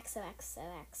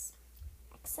 XOXOX.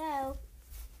 XO.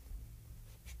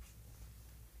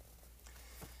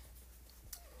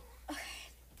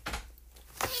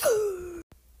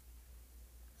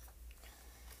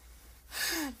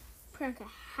 Priyanka,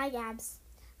 hi Gabs.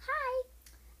 Hi.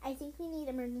 I think we need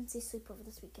emergency sleepover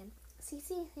this weekend.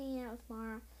 Cece hanging out with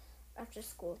Mara after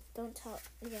school. Don't tell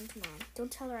again to Mom.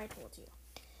 Don't tell her I told you.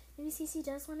 Maybe Cece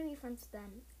does want to be friends with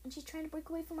them, and she's trying to break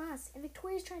away from us, and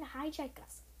Victoria's trying to hijack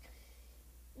us.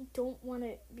 Don't want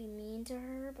to be mean to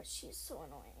her, but she's so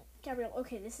annoying. Gabrielle,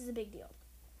 okay, this is a big deal.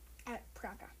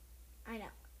 Priyanka, I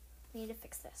know. We need to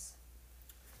fix this.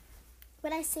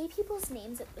 When I say people's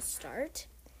names at the start,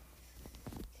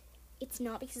 it's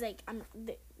not because like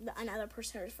another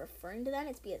person is referring to them.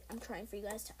 It's because I'm trying for you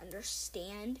guys to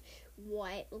understand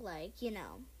what, like, you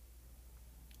know,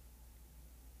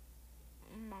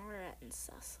 Mara and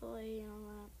Cecily, you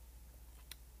know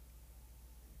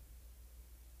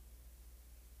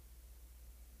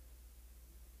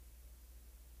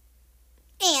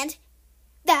that. And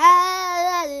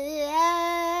that,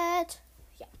 yeah.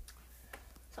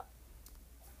 So,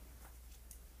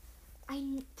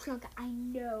 Priyanka, I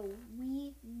know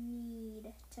we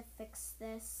need to fix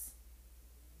this.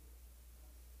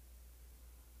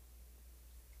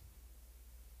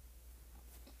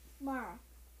 Mara,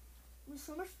 it was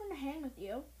so much fun to hang with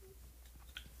you.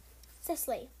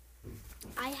 Cecily,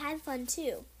 I had fun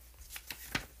too.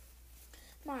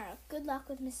 Mara, good luck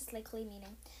with Mrs. Lakely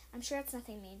meeting. I'm sure it's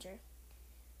nothing major.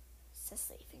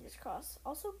 Cecily, fingers crossed.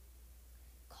 Also,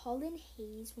 Colin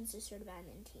Hayes wants to start a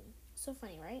badminton team. So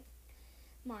funny, right?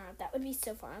 Mara, that would be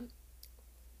so fun.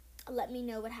 Let me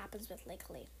know what happens with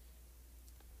Lakely.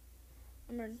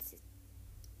 Emergency.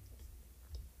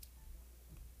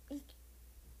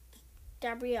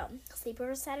 Gabrielle,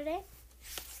 sleepover Saturday?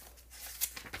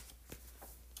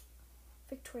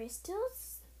 Victoria still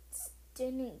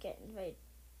didn't get invited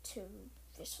to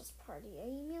Vishal's party. I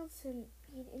emailed him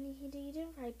and he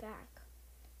didn't write back.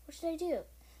 What should I do?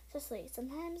 Cecily,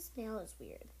 sometimes mail is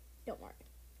weird. Don't worry.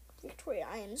 Victoria,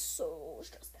 I am so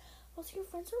stressed. Also, your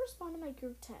friends will respond to my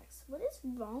group text. What is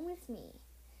wrong with me?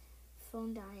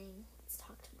 Phone dying. Let's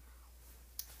talk tomorrow.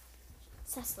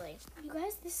 Cecily, you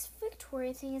guys, this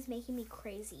Victoria thing is making me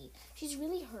crazy. She's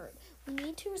really hurt. We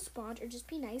need to respond or just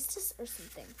be nice to or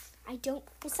something. Well,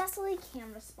 Cecily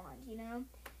can respond, you know?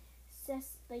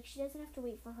 She doesn't have to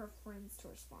wait for her friends to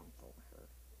respond for her.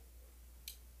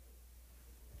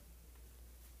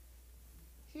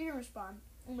 She didn't respond,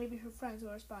 and maybe her friends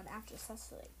will respond after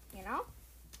Cecily, you know?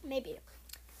 Maybe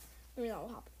that will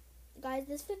happen. Guys,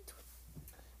 this Victoria,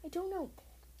 I don't know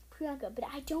Priyanka, but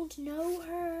I don't know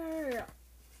her.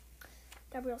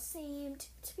 Gabrielle, same.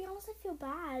 To be honest, I feel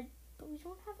bad, but we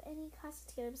don't have any classes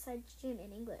together besides gym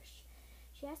and English.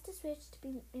 She asked to switch to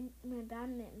be my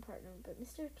badminton partner, but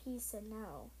Mr. P said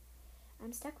no.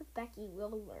 I'm stuck with Becky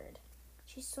Willard.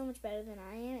 She's so much better than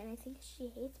I am, and I think she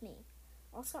hates me.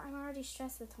 Also, I'm already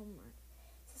stressed with homework.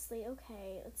 Cecily,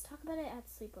 okay, let's talk about it at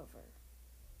sleepover.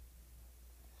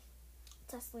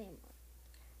 Cecily,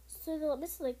 so the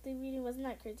Miss Lakely reading wasn't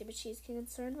that crazy, but she's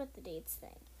concerned with the dates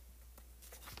thing.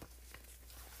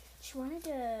 She wanted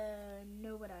to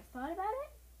know what I thought about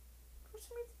it for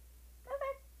some reason.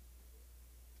 Okay.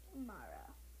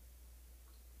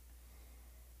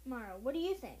 Mara, what do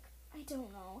you think? I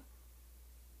don't know.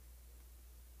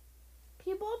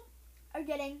 People are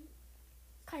getting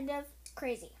kind of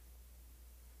crazy.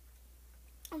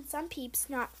 And some peeps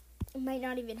might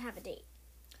not even have a date.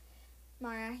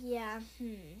 Mara, yeah.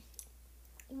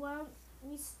 Well,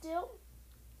 we still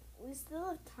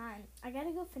have time. I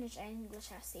gotta go finish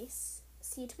English essays.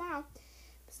 See you tomorrow.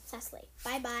 Cecily,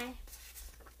 bye-bye.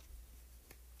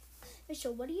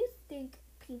 Vishal, what do you think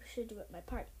people should do at my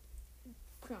party?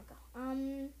 Priyanka,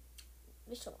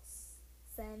 Vishal,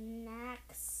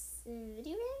 snacks and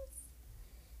video games?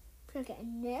 Priyanka, I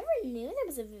never knew there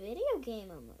was a video game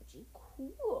emoji.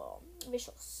 Cool.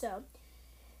 Vishal, so,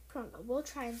 Priyanka, we'll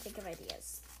try and think of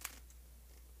ideas.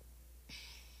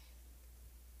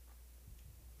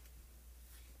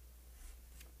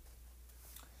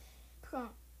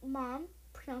 Mom,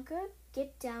 Priyanka,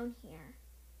 get down here.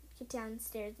 Get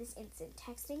downstairs this instant.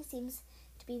 Texting seems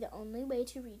to be the only way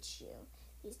to reach you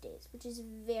these days, which is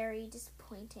very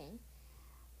disappointing.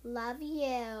 Love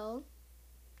you.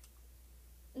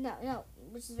 No,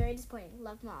 which is very disappointing.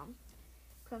 Love, Mom.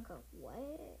 Priyanka,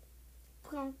 what?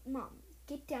 Mom,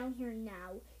 get down here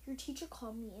now. Your teacher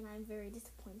called me and I'm very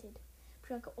disappointed.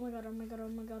 Priyanka, oh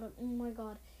my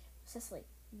god. Cecily,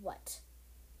 what?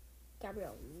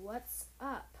 Gabrielle, what's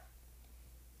up?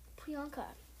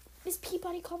 Priyanka, Miss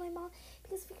Peabody called my mom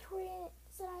because Victoria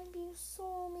said I'm being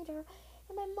so mean to her.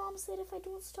 And my mom said if I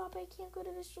don't stop, I can't go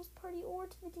to Vishal's party or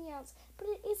to the dance. But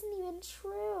it isn't even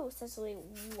true. Cecily,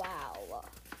 wow.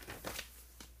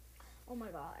 Oh my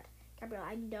god. Gabrielle,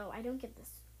 I know. I don't get this.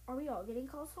 Are we all getting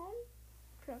calls home?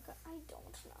 Priyanka, I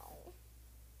don't know.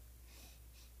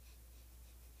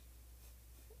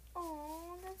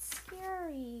 Oh, that's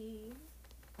scary.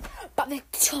 But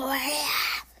Victoria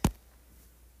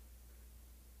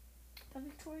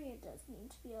does need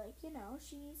to be like,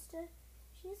 she needs to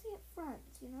get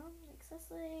friends, Like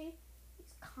Cecily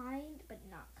is kind but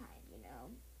not kind,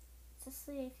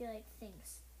 Cecily, I feel like,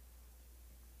 thinks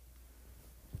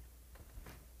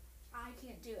I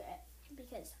can't do it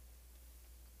because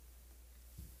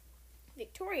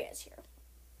Victoria is here.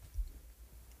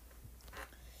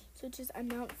 So I'm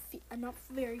not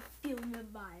very feeling the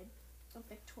vibe of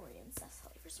Victoria and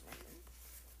Cecily for some reason.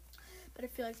 But I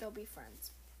feel like they'll be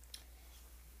friends.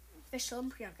 Vishal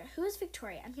and Priyanka. Who is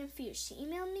Victoria? I'm confused. She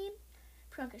emailed me.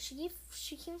 Priyanka,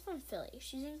 she came from Philly.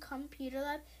 She's in computer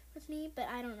lab with me, but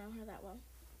I don't know her that well.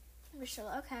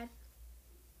 Vishal, okay.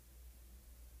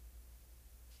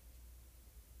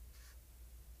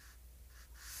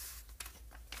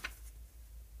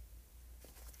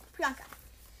 Priyanka.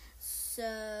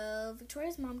 So,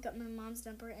 Victoria's mom got my mom's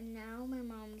number, and now my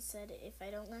mom said if I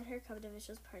don't let her come to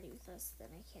Vishal's party with us, then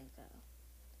I can't go.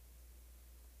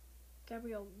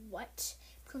 Gabrielle, what?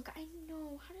 Priyanka, I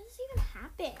know. How did this even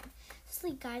happen?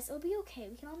 Cecily, guys, it'll be okay.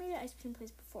 We can all meet at ice cream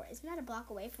place before. Isn't that a block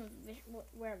away from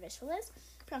where Vishal is?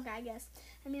 Priyanka, I guess.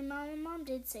 I mean, mom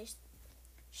did say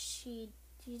she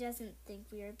doesn't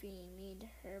think we are being mean to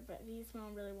her, but V's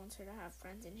mom really wants her to have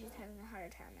friends, and she's having a harder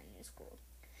time in new school.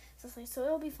 Cecily, so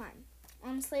it'll be fine.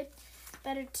 Honestly,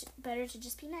 better to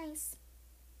just be nice.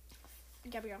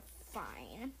 Gabrielle,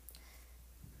 fine.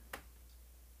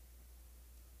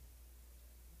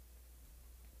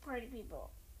 Party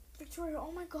people. Victoria,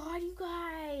 oh my god, you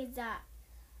guys.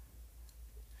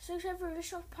 So excited for a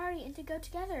Vishal's party and to go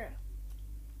together.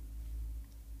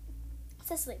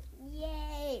 Cecily,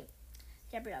 yay.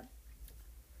 Gabrielle,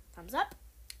 thumbs up.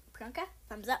 Priyanka,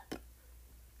 thumbs up.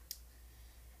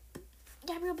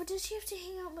 Gabrielle, but does she have to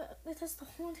hang out with us the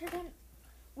whole entire time?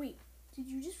 Wait, did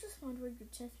you just respond to our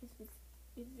group chat with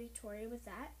Victoria with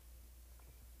that?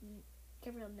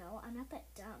 Gabrielle, no, I'm not that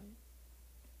dumb.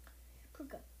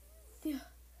 Priyanka,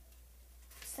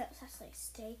 Cecily,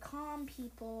 stay calm,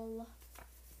 people.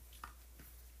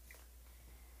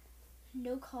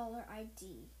 No caller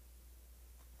ID.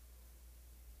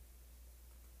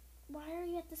 Why are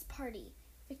you at this party?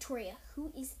 Victoria,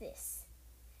 who is this?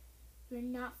 You're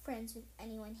not friends with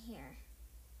anyone here.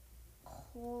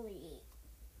 Holy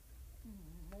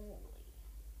moly.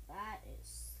 That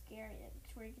is scary that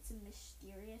Victoria gets a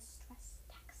mysterious text.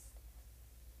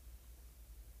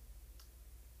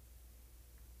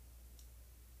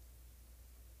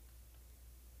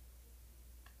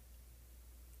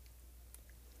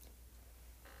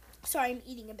 Sorry, I'm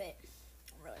eating a bit.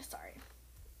 I'm really sorry.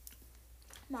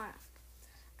 Mara,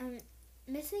 I'm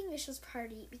missing Vishal's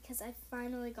party because I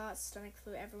finally got stomach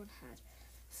flu everyone had.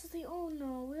 So oh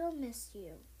no, we'll miss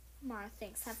you. Mara,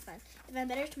 thanks, have fun. If I'm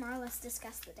better tomorrow, let's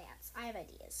discuss the dance. I have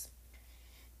ideas.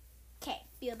 Okay,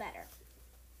 feel better.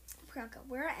 Priyanka,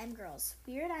 where are M girls?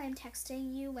 Weird, I am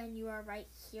texting you when you are right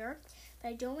here, but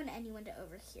I don't want anyone to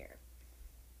overhear.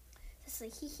 Cecily,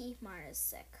 hee, Mara's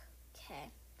sick.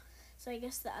 Okay. So I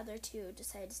guess the other two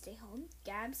decided to stay home.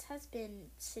 Gabs has been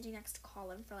sitting next to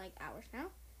Colin for like hours now.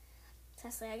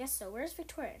 Cecily, I guess so. Where's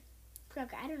Victoria?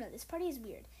 Priyanka, I don't know. This party is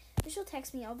weird. Vishal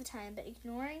texts me all the time, but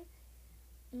ignoring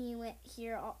me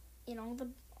here in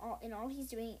all he's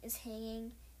doing is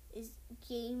hanging, is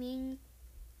gaming,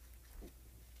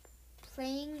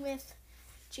 playing with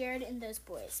Jared and those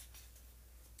boys.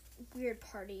 Weird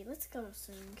party. Let's go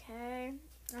soon, okay?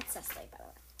 That's Cecily, by the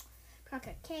way.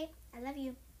 Priyanka, okay, I love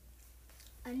you.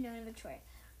 Unknown Victoria.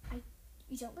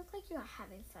 You don't look like you're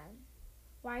having fun.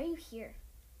 Why are you here?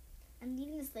 I'm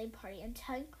leading this late party. I'm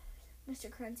telling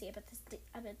Mr. Currency about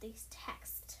this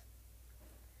text.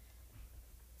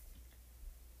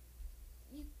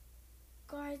 You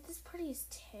guys, this party is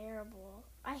terrible.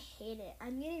 I hate it.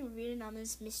 I'm getting read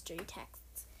anonymous mystery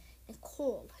texts. And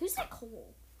Cole. Who's that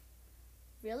Cole?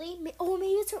 Really? Oh,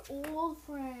 maybe it's her old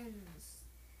friends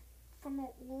from her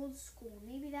old school.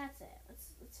 Maybe that's it.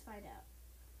 Let's find out.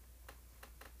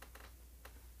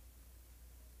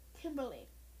 Kimberly.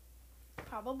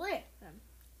 Probably.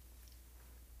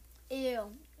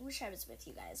 Ew. Wish I was with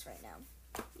you guys right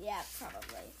now. Yeah,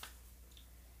 probably.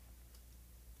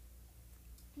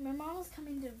 My mom is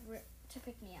coming to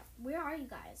pick me up. Where are you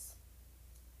guys?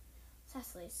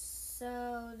 Cecily.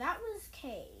 So that was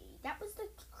That was the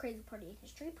crazy party in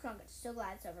history. Priyanka, so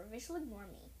glad it's over. Vishal, ignore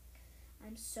me.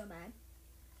 I'm so mad.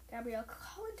 Gabrielle,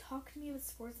 Colin talked to me with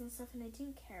sports and stuff, and I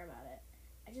didn't care about it.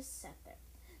 I just sat there.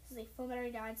 His phone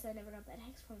battery died, so I never got that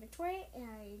text from Victoria, and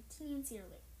I didn't even see her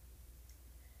later.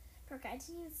 Priyanka, I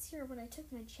didn't even see her when I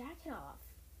took my jacket off.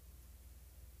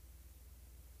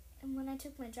 And when I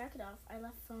took my jacket off, I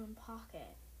left phone in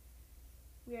pocket.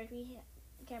 Weird.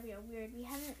 Gabrielle, weird. We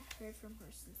haven't heard from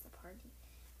her since the party.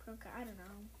 Priyanka, I don't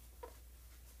know.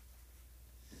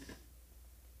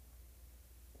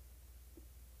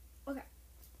 Okay.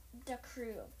 The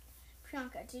crew.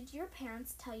 Priyanka, did your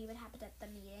parents tell you what happened at the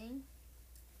meeting?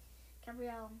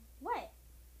 Gabrielle, what?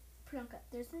 Priyanka,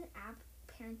 there's an app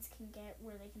parents can get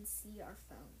where they can see our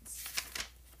phones.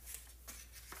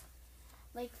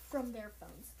 Like, from their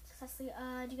phones. Cecily,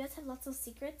 do you guys have lots of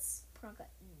secrets? Priyanka,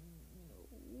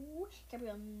 no.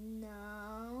 Gabrielle,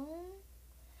 no.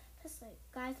 Cecily,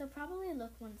 guys, they'll probably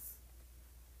look once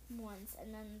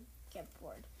and then get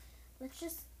bored. Let's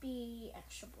just be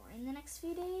extra boring the next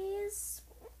few days.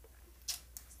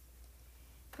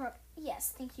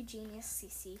 Yes, thank you, genius,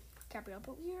 Cece. Gabrielle,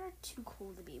 but we are too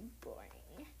cool to be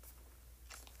boring.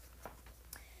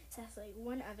 Cecily,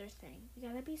 one other thing. You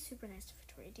gotta be super nice to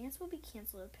Victoria. Dance will be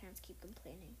canceled if parents keep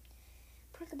complaining.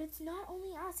 Priyanka, but it's not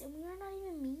only us, and we are not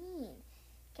even mean.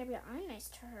 Gabrielle, I'm nice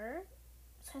to her.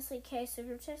 Cecily, okay, so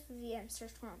group text with VM,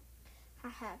 search for him.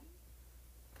 Haha.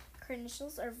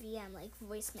 Credentials or VM, like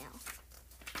voicemail.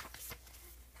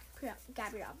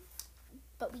 Gabrielle,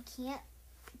 but we can't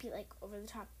be like over the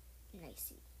top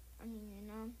nicey. I mean, you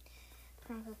know.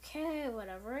 Priyanka, okay,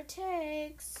 whatever it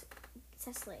takes.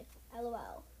 Cecily,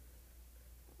 LOL.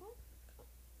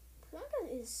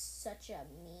 Priyanka is such a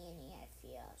meanie, I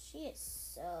feel.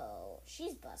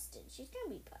 She's busted. She's gonna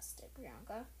be busted,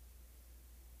 Priyanka.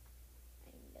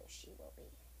 I know she will be.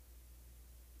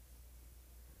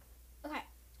 Okay,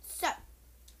 so.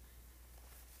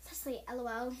 Cecily,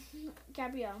 LOL.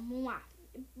 Gabrielle, mwah.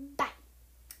 Bye.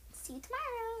 See you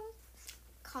tomorrow.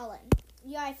 Colin.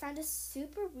 Yeah, I found a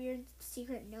super weird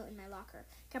secret note in my locker.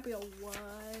 Gabrielle,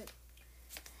 what?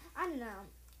 I don't know.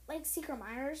 Like Secret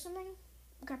Mire or something?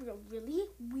 Gabrielle, really?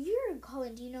 Weird.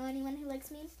 Colin, do you know anyone who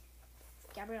likes me?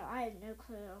 Gabrielle, I have no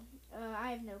clue.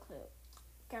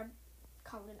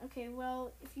 Colin, okay,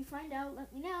 well, if you find out,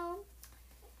 let me know.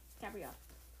 Gabrielle,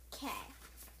 okay.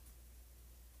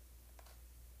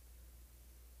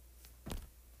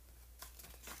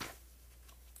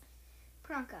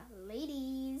 Priyanka,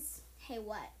 ladies. Hey,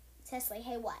 what? Cecily,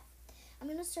 hey, what? I'm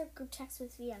going to start group text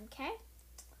with VM, okay?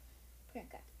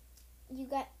 Priyanka, you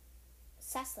got...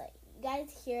 Cecily, you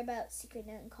guys hear about secret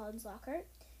note in Colin's locker?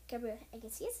 Gabrielle, I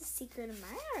guess he has a secret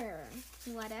admirer.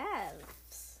 What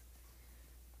else?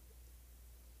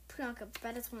 Priyanka,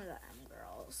 bet it's one of the M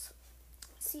girls.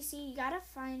 Cece, you gotta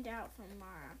find out from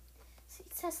Mara.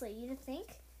 Cecily, you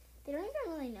think? They don't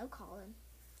even really know Colin.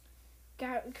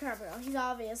 Gabrielle, he's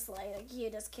obviously the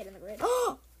cutest kid in the grade.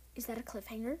 Oh! Is that a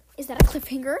cliffhanger? Is that a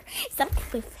cliffhanger?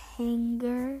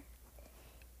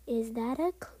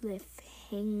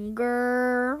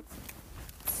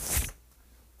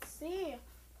 See,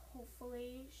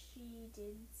 hopefully she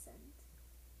did.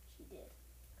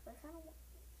 I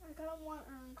kind of want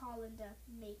her and Colin to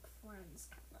make friends,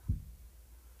 kinda.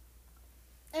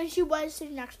 And she was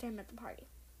sitting next to him at the party.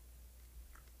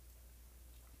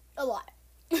 A lot.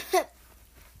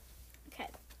 Okay.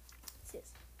 See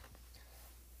this.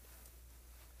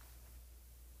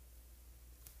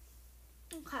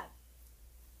 Okay.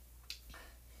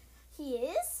 He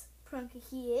is. Priyanka,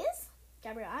 he is.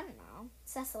 Gabrielle, I don't know.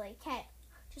 Cecily, okay.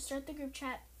 Just start the group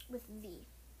chat with V.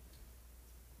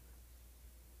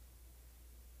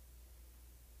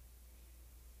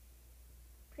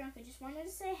 Priyanka, just wanted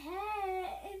to say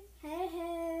hey.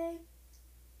 Hey.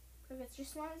 Priyanka,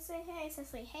 just wanted to say hey.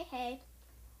 Cecily, hey.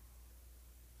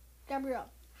 Gabrielle,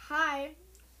 hi.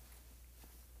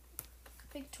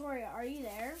 Victoria, are you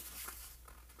there?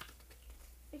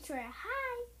 Victoria,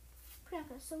 hi.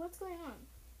 Priyanka, so what's going on?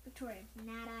 Victoria,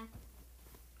 nada.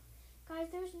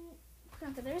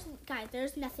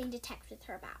 There's nothing to text with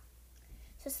her about.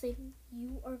 Cecily,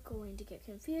 you are going to get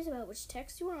confused about which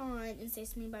text you are on and say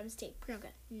something by mistake.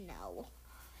 Priyanka, no.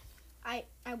 I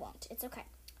won't. It's okay.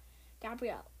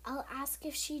 Gabrielle, I'll ask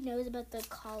if she knows about the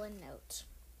Colin note.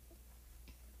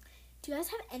 Do you guys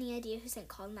have any idea who sent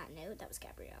Colin that note? That was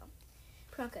Gabrielle.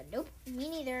 Priyanka, nope. Me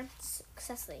neither.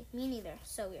 Cecily, me neither.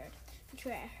 So weird.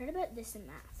 Victoria, I heard about this in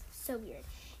math. So weird.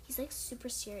 He's like super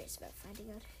serious about finding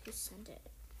out who sent it.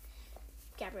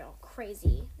 Gabrielle,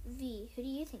 crazy. V, who do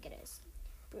you think it is?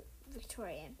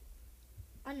 Victoria,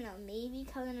 I don't know. Maybe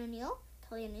Kelly O'Neill?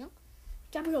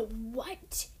 Gabrielle,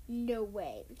 what? No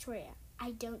way. Victoria,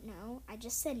 I don't know. I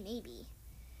just said maybe.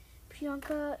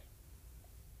 Priyanka,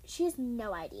 she has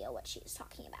no idea what she is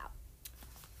talking about.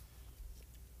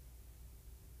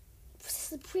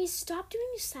 Please stop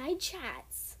doing side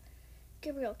chats.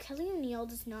 Gabrielle, Kelly O'Neill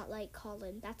does not like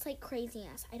Colin. That's like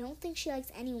craziness. I don't think she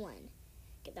likes anyone.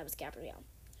 That was Gabrielle.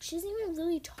 She doesn't even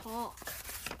really talk.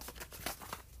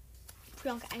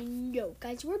 Priyanka, I know.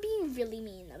 Guys, we're being really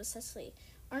mean. That was Cecily.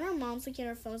 Aren't our moms looking at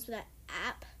our phones with that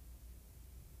app?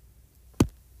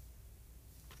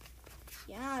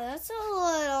 Yeah, that's a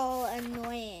little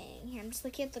annoying. Here, I'm just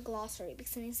looking at the glossary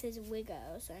because something says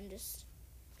Wiggo, so I'm just...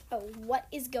 Oh, what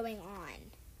is going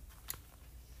on?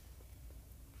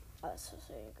 Oh, that's so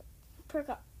sorry.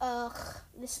 Ugh,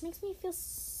 this makes me feel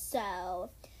so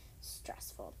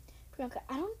stressful. Priyanka,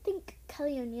 I don't think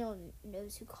Kelly O'Neill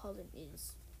knows who Colin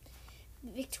is.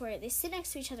 Victoria, they sit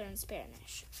next to each other in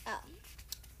Spanish.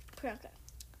 Priyanka.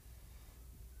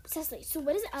 Cecily, so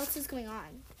what else is going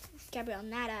on? Gabrielle,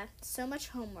 nada. So much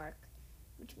homework.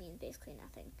 Which means basically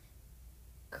nothing.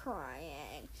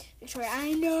 Crying. Victoria,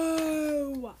 I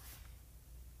know!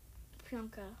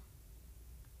 Priyanka.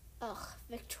 Ugh,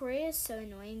 Victoria is so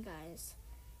annoying, guys.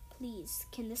 Please,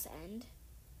 can this end?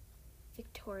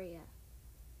 Victoria.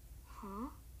 Huh?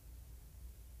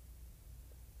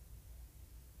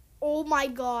 Oh my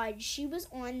god, she was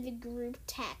on the group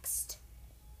text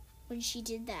when she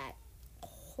did that.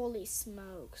 Holy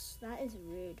smokes, that is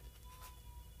rude.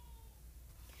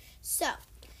 So,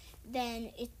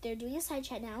 then they're doing a side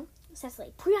chat now.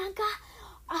 Cecily, Priyanka,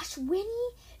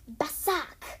 Ashwini,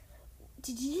 Basak.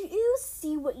 Did you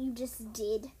see what you just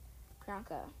did?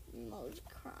 Priyanka, emoji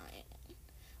crying.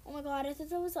 Oh my god, I thought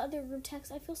that was the other group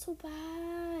text. I feel so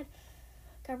bad.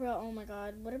 Gabrielle, oh my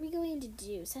god, what are we going to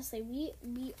do? Cecily,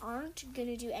 we aren't going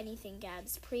to do anything,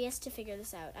 Gabs. Pri has to figure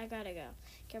this out. I gotta go.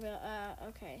 Gabrielle,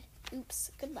 okay.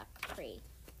 Oops, good luck, Pri.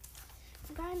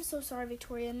 God, I'm so sorry,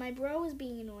 Victoria. My bro was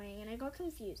being annoying, and I got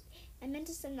confused. I meant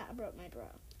to send that about my bro.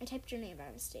 I typed your name by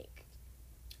mistake.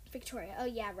 Victoria, oh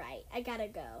yeah, right. I gotta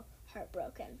go.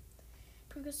 Heartbroken.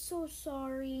 Priyanka, so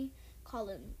sorry.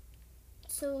 Colin,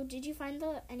 so did you find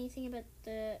anything about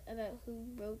who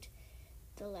wrote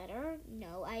the letter?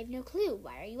 No, I have no clue.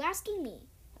 Why are you asking me?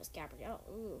 That was Gabrielle.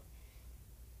 Ooh.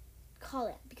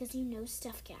 Colin, because you know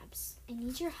stuff, Gabs. I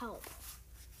need your help.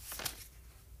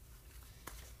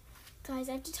 Guys,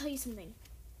 I have to tell you something.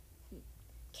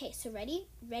 Okay, so ready?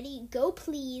 Ready, go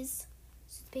please.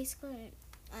 So basically,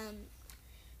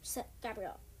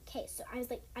 Gabrielle. Okay, so I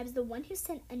was the one who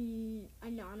sent an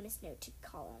anonymous note to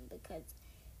Colin because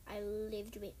I've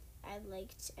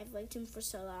liked him for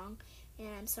so long, and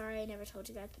I'm sorry I never told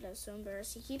you guys, but I was so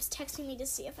embarrassed. He keeps texting me to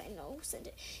see if I know who sent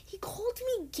it. He called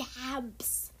me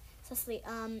Gabs. Cecily,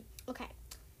 okay.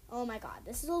 Oh my god,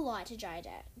 this is a lot to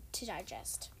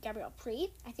digest. Gabrielle,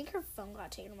 Pri, I think her phone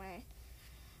got taken away.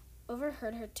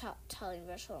 Overheard her telling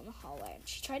Rachel in the hallway.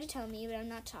 She tried to tell me, but I'm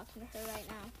not talking to her right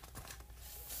now.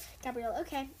 Gabrielle,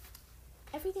 okay.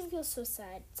 Everything feels so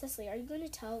sad. Cecily, are you going to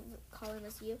tell Colin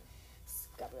it's you?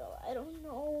 Gabrielle, I don't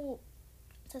know.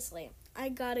 Cecily, I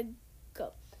gotta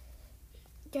go.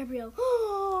 Gabrielle,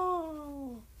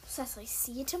 oh. Cecily,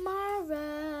 see you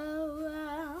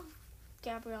tomorrow.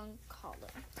 Gabrielle and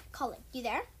Colin. Colin, you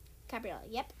there? Gabrielle,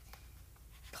 yep.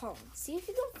 Colin, see if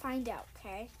you can find out,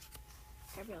 okay?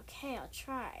 Gabrielle, okay, I'll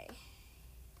try.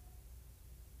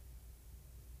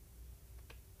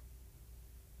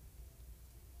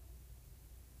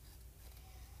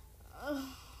 Ugh.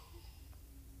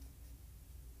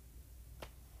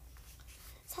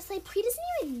 Cecily, Pri doesn't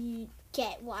even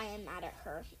get why I'm mad at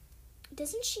her.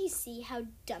 Doesn't she see how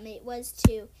dumb it was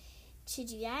to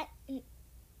do that?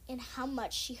 And how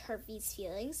much she hurt V's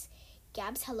feelings?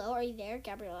 Gabs, hello, are you there?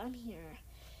 Gabrielle, I'm here.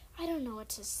 I don't know what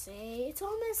to say. It's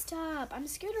all messed up. I'm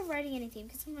scared of writing anything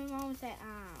because something wrong with that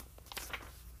app.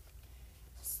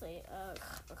 Cecily,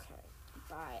 okay.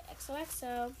 Bye.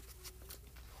 XOXO.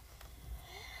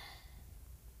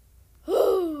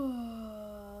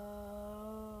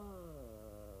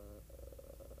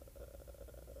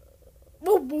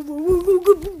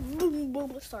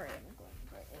 Sorry, I'm going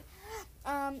crazy.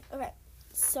 Okay.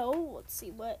 So let's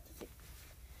see what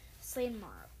Cecily and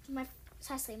Mara.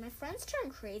 Cecily, my friends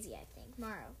turned crazy, I think.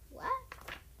 Mara, what?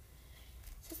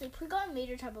 Cecily, Pri got in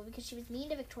major trouble because she was mean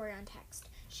to Victoria on text.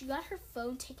 She got her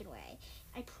phone taken away.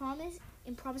 I promised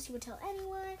you would tell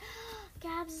anyone.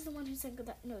 Gabs is the one who sent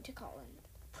that note to Colin.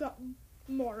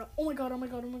 Mara, oh my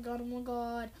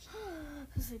god.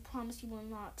 Cecily, promise you will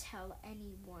not tell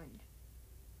anyone.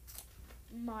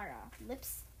 Mara,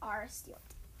 lips are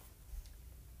sealed.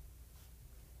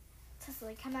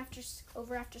 Cecily, come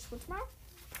over after school tomorrow?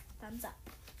 Thumbs up.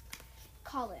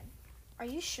 Colin, are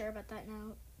you sure about that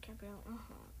note? Gabrielle,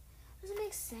 Doesn't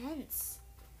make sense.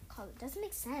 Colin, doesn't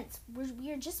make sense.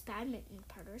 We are just badminton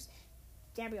partners.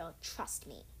 Gabrielle, trust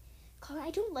me. Colin, I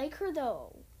don't like her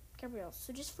though. Gabrielle,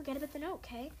 so just forget about the note,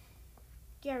 okay?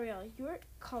 Gabrielle,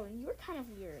 Colin, you were kind of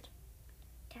weird.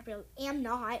 Gabrielle, am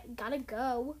not. Gotta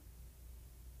go.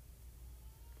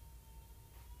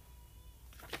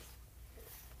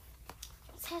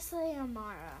 Cecily and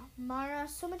Mara. Mara,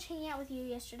 so much hanging out with you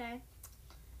yesterday.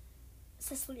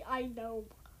 Cecily, I know.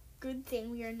 Good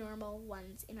thing we are normal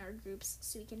ones in our groups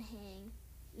so we can hang.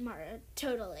 Mara,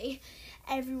 totally.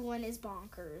 Everyone is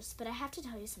bonkers. But I have to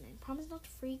tell you something. Promise not to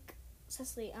freak.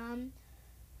 Cecily,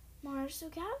 Mara, so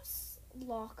Gab's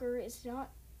locker is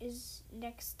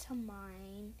next to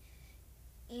mine.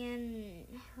 And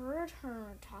heard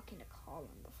her talking to Colin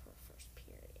before first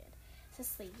period.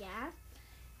 Cecily, yeah?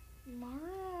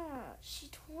 Mara, she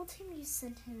told him you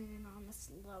sent him an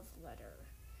anonymous love letter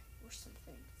or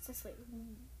something. Cecily,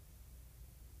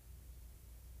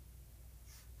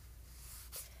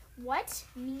 what?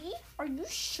 Me? Are you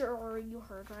sure you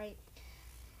heard right?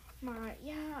 Mara,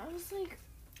 yeah, I was like,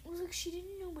 she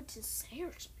didn't know what to say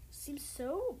or something.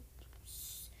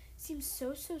 Seems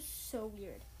so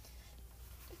weird.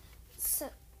 So,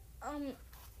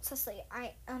 Cecily,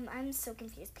 I'm so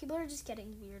confused. People are just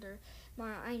getting weirder.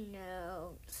 Mara, I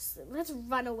know. Cecily, let's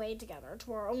run away together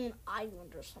to our own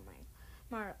island or something.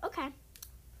 Mara, okay.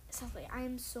 Cecily, I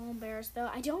am so embarrassed, though.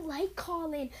 I don't like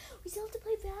Colin. We still have to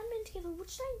play badminton together. What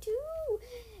should I do?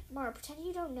 Mara, pretend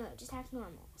you don't know. Just act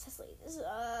normal. Cecily, this is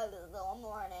the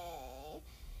morning.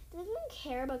 Does anyone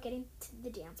care about getting to the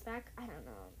dance back? I don't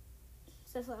know.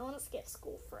 Cecily, I want to skip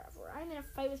school forever. I'm in a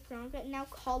fight with Veronica, and now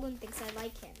Colin thinks I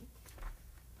like him.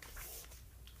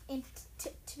 And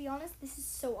to be honest, this is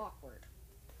so awkward.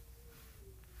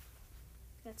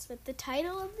 That's what the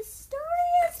title of the story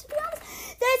is, to be honest.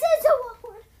 This is so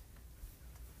awkward.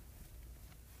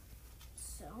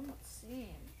 So, let's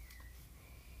see.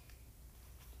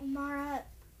 Mara,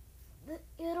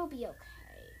 it'll be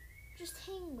okay. Just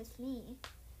hang with me.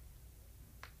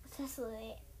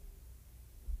 Cecily.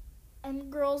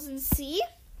 And girls in C?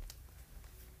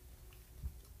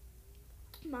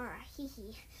 Mara,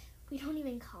 hee. We don't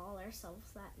even call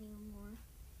ourselves that anymore.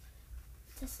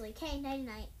 Cecily, okay,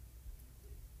 night-night.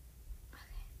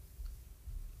 Okay.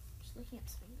 Just looking up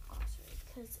something in the glossary,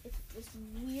 because it's this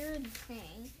weird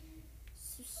thing.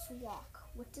 So, swak.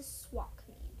 What does swak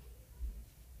mean?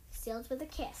 Sealed with a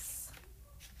kiss.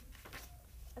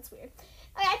 That's weird.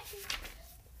 Okay.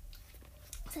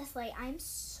 Cecily, I'm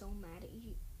so mad at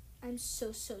you. I'm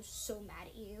so mad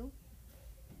at you.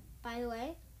 By the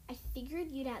way, I figured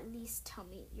you'd at least tell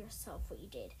me yourself what you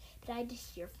did, but I had to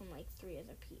hear from like 3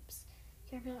 other peeps.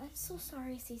 Gabrielle, I'm so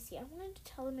sorry, Cece. I wanted to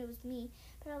tell them it was me,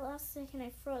 but at the last second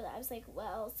I froze. I was like,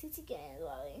 well, Cece can't do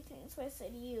anything, so I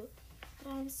said you.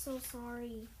 But I'm so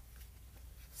sorry.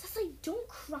 Cecily, don't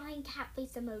cry and cat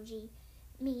face emoji.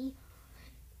 Me.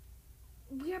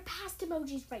 We are past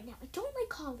emojis right now. I don't like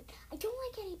Colin. I don't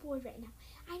like any boy right now.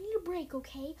 I need a break,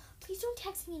 okay? Please don't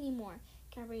text me anymore.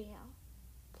 Gabrielle,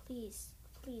 please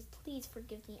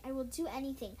forgive me. I will do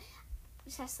anything.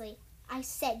 Cecily, I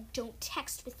said don't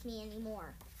text with me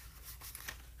anymore.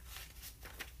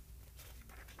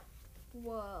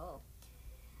 Whoa.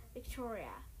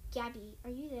 Victoria, Gabby,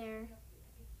 are you there?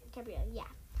 Gabrielle,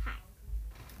 yeah. Hi.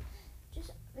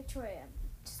 Victoria,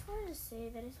 just wanted to say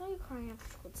that I saw you crying after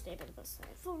school today by the bus stop.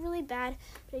 I felt really bad,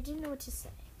 but I didn't know what to say.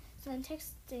 So I'm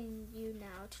texting you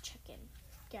now to check in.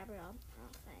 Gabrielle,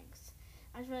 oh, thanks.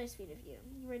 I was really sweet of you.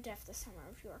 You were deaf this summer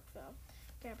of Yorkville.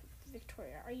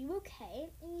 Victoria, are you okay?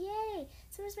 Yay!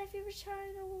 Summer's my favorite child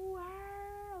in the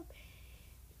world.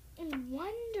 And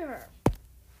wonder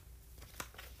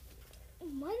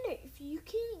if you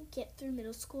can get through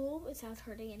middle school without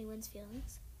hurting anyone's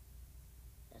feelings.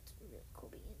 That's really cool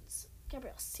beans.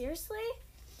 Gabrielle, seriously?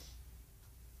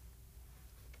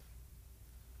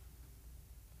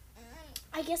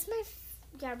 I guess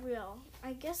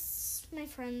my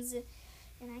friends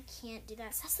and I can't do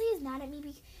that. Cecily is mad at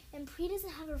me and Pri doesn't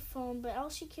have her phone, but all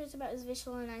she cares about is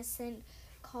Vishal, and I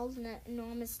called an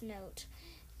anonymous note.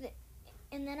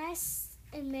 And then I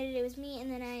admitted it was me,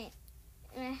 and I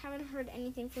haven't heard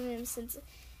anything from him since.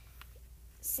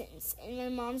 And my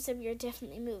mom said we are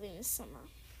definitely moving this summer.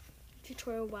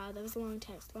 Victoria, wow, that was a long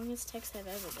text. Longest text I've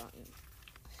ever gotten.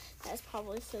 That is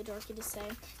probably so dorky to say.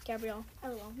 Gabrielle,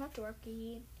 LOL, not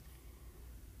dorky.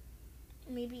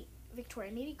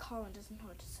 Victoria, maybe Colin doesn't know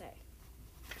what to say.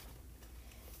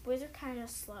 Boys are kind of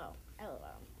slow.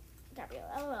 LOL.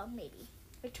 Gabrielle, LOL, maybe.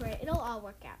 Victoria, it'll all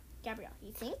work out. Gabrielle,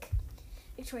 you think?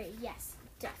 Victoria, yes,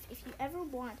 def. If you ever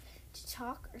want to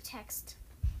talk or text,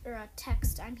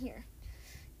 I'm here.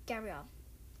 Gabrielle,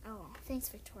 LOL. Thanks,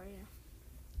 Victoria.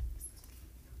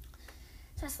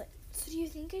 Cecily, so do you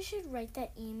think I should write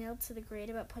that email to the grade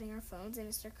about putting our phones in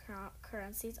Mr.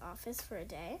 Currency's office for a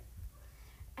day?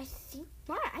 I think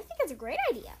that's a great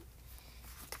idea.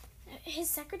 His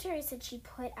secretary said she'd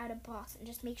put out a box and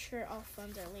just make sure all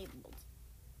phones are labeled.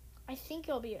 I think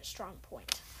it'll be a strong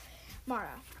point.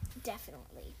 Mara,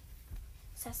 definitely.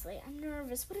 Cecily, I'm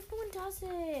nervous. What if no one does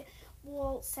it?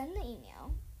 Well, send the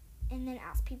email and then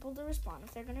ask people to respond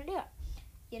if they're going to do it.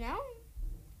 You know?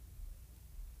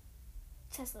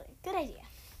 Cecily, good idea.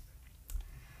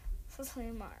 Cecily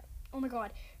and Mara, oh my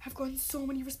god, I've gotten so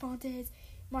many responses.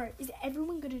 Mara, is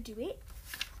everyone going to do it?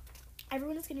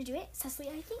 Everyone is going to do it? Cecily,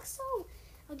 I think so.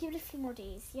 I'll give it a few more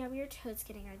days. Yeah, we are totes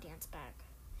getting our dance back.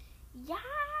 Yeah!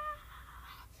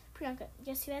 Priyanka,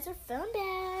 guess who has her phone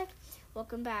back?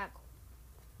 Welcome back,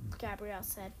 Gabrielle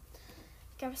said.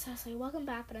 Cecily, welcome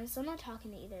back, but I'm still not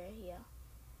talking to either of you.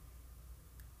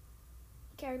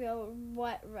 Gabrielle,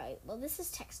 what? Right. Well, this is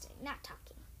texting, not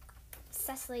talking.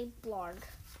 Cecily, blog.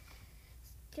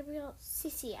 Gabrielle,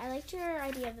 Cece, I liked your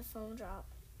idea of the phone drop.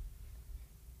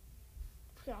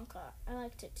 Priyanka, I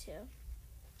liked it too.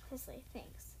 Cecily,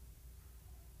 thanks.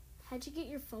 How'd you get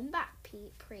your phone back,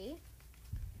 Pri?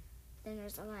 Then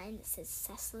there's a line that says,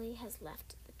 Cecily has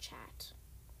left the chat.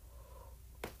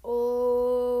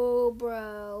 Oh,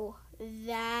 bro.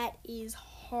 That is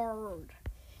hard.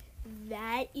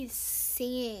 That is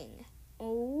singing.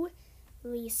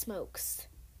 Holy smokes.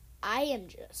 I am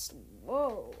just,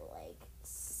 whoa. Like,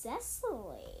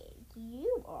 Cecily,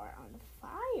 you are on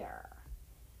fire.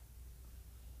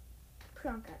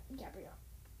 Priyanka, Gabrielle.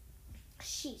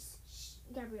 She's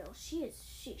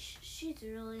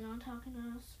really not talking to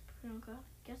us. Priyanka,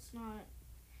 guess not.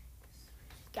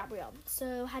 Gabrielle,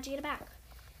 so how'd you get it back?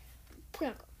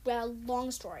 Priyanka, well,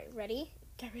 long story. Ready?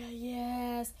 Gabrielle,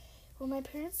 yes. Well, my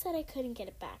parents said I couldn't get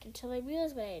it back until I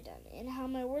realized what I had done and how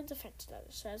my words affected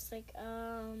others. So I was like,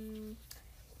 Then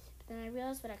I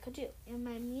realized what I could do. In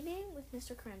my meeting with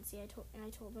Mr. Currency, I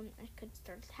told him I could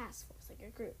start a task force, like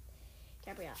a group.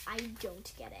 Gabrielle, I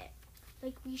don't get it.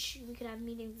 Like, we could have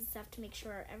meetings and stuff to make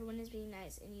sure everyone is being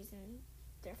nice and using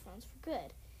their phones for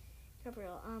good.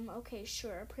 Gabrielle, okay,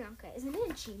 sure. Priyanka, isn't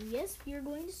it genius? We are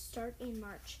going to start in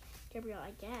March. Gabrielle,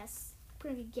 I guess.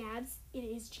 Priyanka, Gabs, it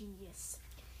is genius.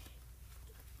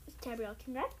 Gabrielle,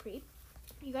 congrats, Pri.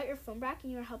 You got your phone back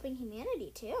and you are helping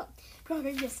humanity, too.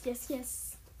 Priyanka,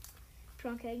 yes.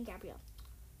 Priyanka and Gabrielle.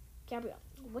 Gabrielle,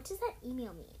 what does that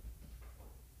email mean?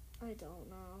 I don't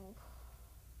know.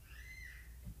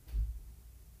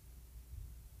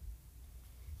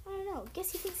 I don't know.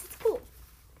 Guess he thinks it's cool.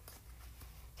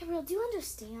 Gabrielle, do you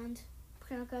understand?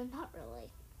 Priyanka, not really.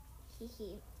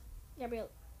 Hee. Gabrielle,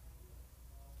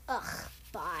 ugh,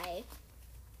 bye.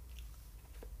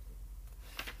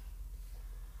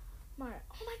 Mara,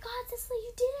 oh my god, Cecily,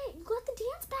 you did it. You got the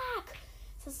dance back.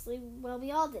 Cecily, well,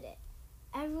 we all did it.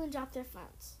 Everyone dropped their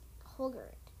phones.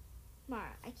 Holger,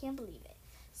 Mara, I can't believe it.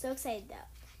 So excited, though.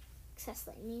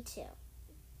 Cecily, me too.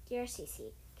 Dear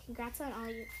Cece, congrats on all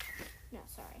you... No,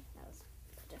 sorry, that was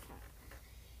different.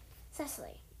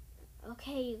 Cecily,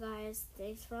 okay, you guys,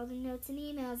 thanks for all the notes and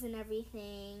emails and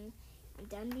everything. I'm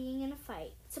done being in a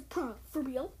fight. It's a prank, for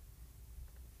real?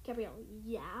 Gabrielle,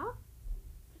 yeah?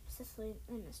 Cecily,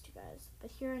 I missed you guys,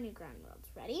 but here are new ground rules.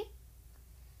 Ready?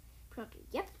 Priyanka,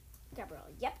 yep.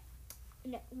 Gabrielle, yep.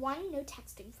 No, 1, no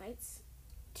texting fights.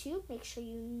 2, make sure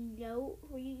you know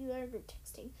who you are group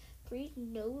texting. 3,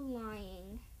 no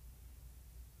lying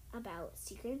about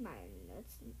secret admirer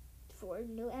notes. 4,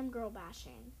 no M-girl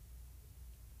bashing.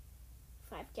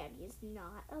 5, Gabby is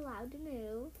not allowed to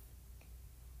move.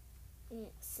 And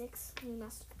 6, we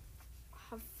must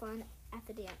have fun at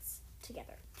the dance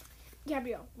together.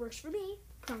 Gabrielle, works for me.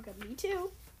 Priyanka, me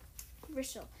too.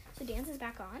 Rachel, so dance is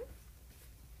back on?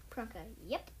 Priyanka,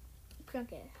 yep.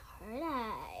 Priyanka, hard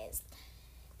eyes.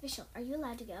 Vishal, are you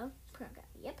allowed to go? Priyanka,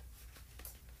 yep.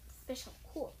 Vishal,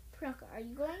 cool. Priyanka, are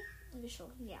you going? Vishal,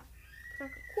 yeah.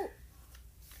 Priyanka, cool.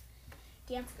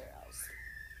 Dance girls.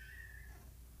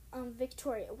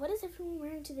 Victoria, what is everyone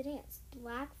wearing to the dance?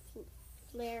 Black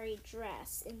flary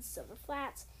dress in silver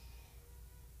flats.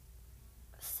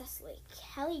 Cecily,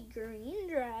 Kelly green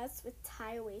dress with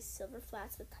tie-waist silver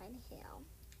flats with tiny heel.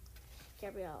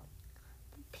 Gabrielle,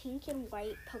 pink and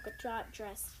white polka dot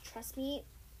dress, trust me,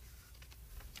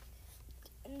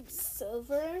 and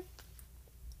silver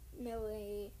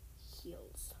Millie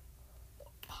heels.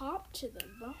 Pop to the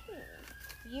bone.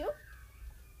 You?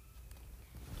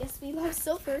 Guess we love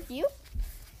silver. You?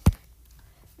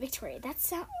 Victoria, that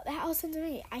all sounds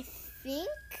amazing. I think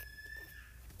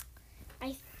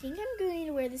I'm going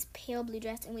to wear this pale blue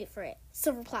dress and wait for it.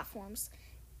 Silver platforms.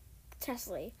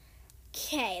 Cecily.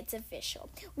 Okay, it's official.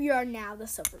 We are now the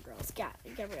Silver Girls.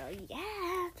 Gabrielle,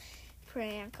 yeah.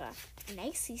 Priyanka,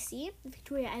 nice, Cece.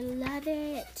 Victoria, I love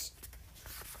it.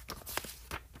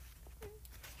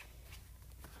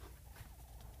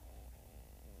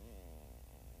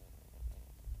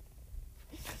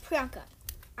 Priyanka,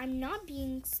 I'm not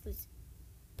being exclusive,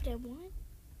 but I want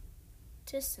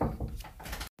to send.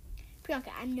 Priyanka,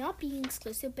 I'm not being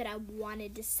exclusive, but I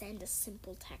wanted to send a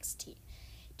simple text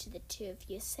to the two of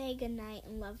you. Say goodnight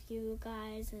and love you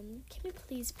guys, and can we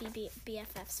please be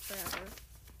BFFs forever?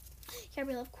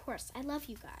 Gabrielle, of course. I love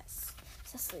you guys.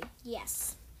 Cecily,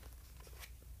 yes.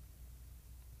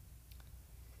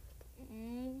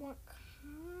 What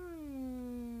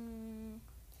kind?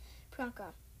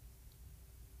 Priyanka,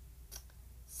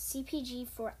 CPG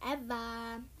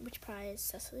forever. Which prize?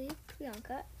 Cecily,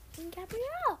 Priyanka, and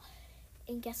Gabrielle.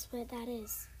 And guess what that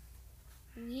is?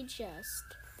 We just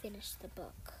finished the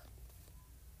book.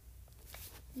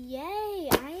 Yay!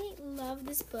 I love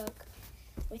this book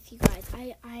with you guys.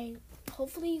 I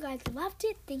hopefully you guys loved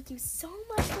it. Thank you so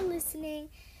much for listening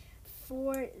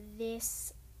for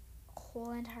this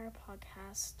whole entire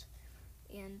podcast.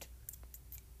 And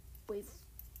wait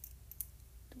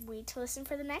to listen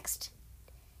for the next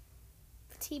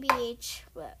TBH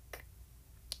book.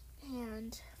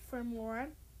 And for more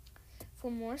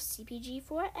CPG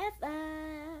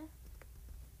forever.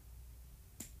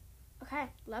 Okay,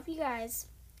 love you guys.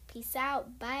 Peace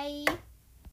out. Bye.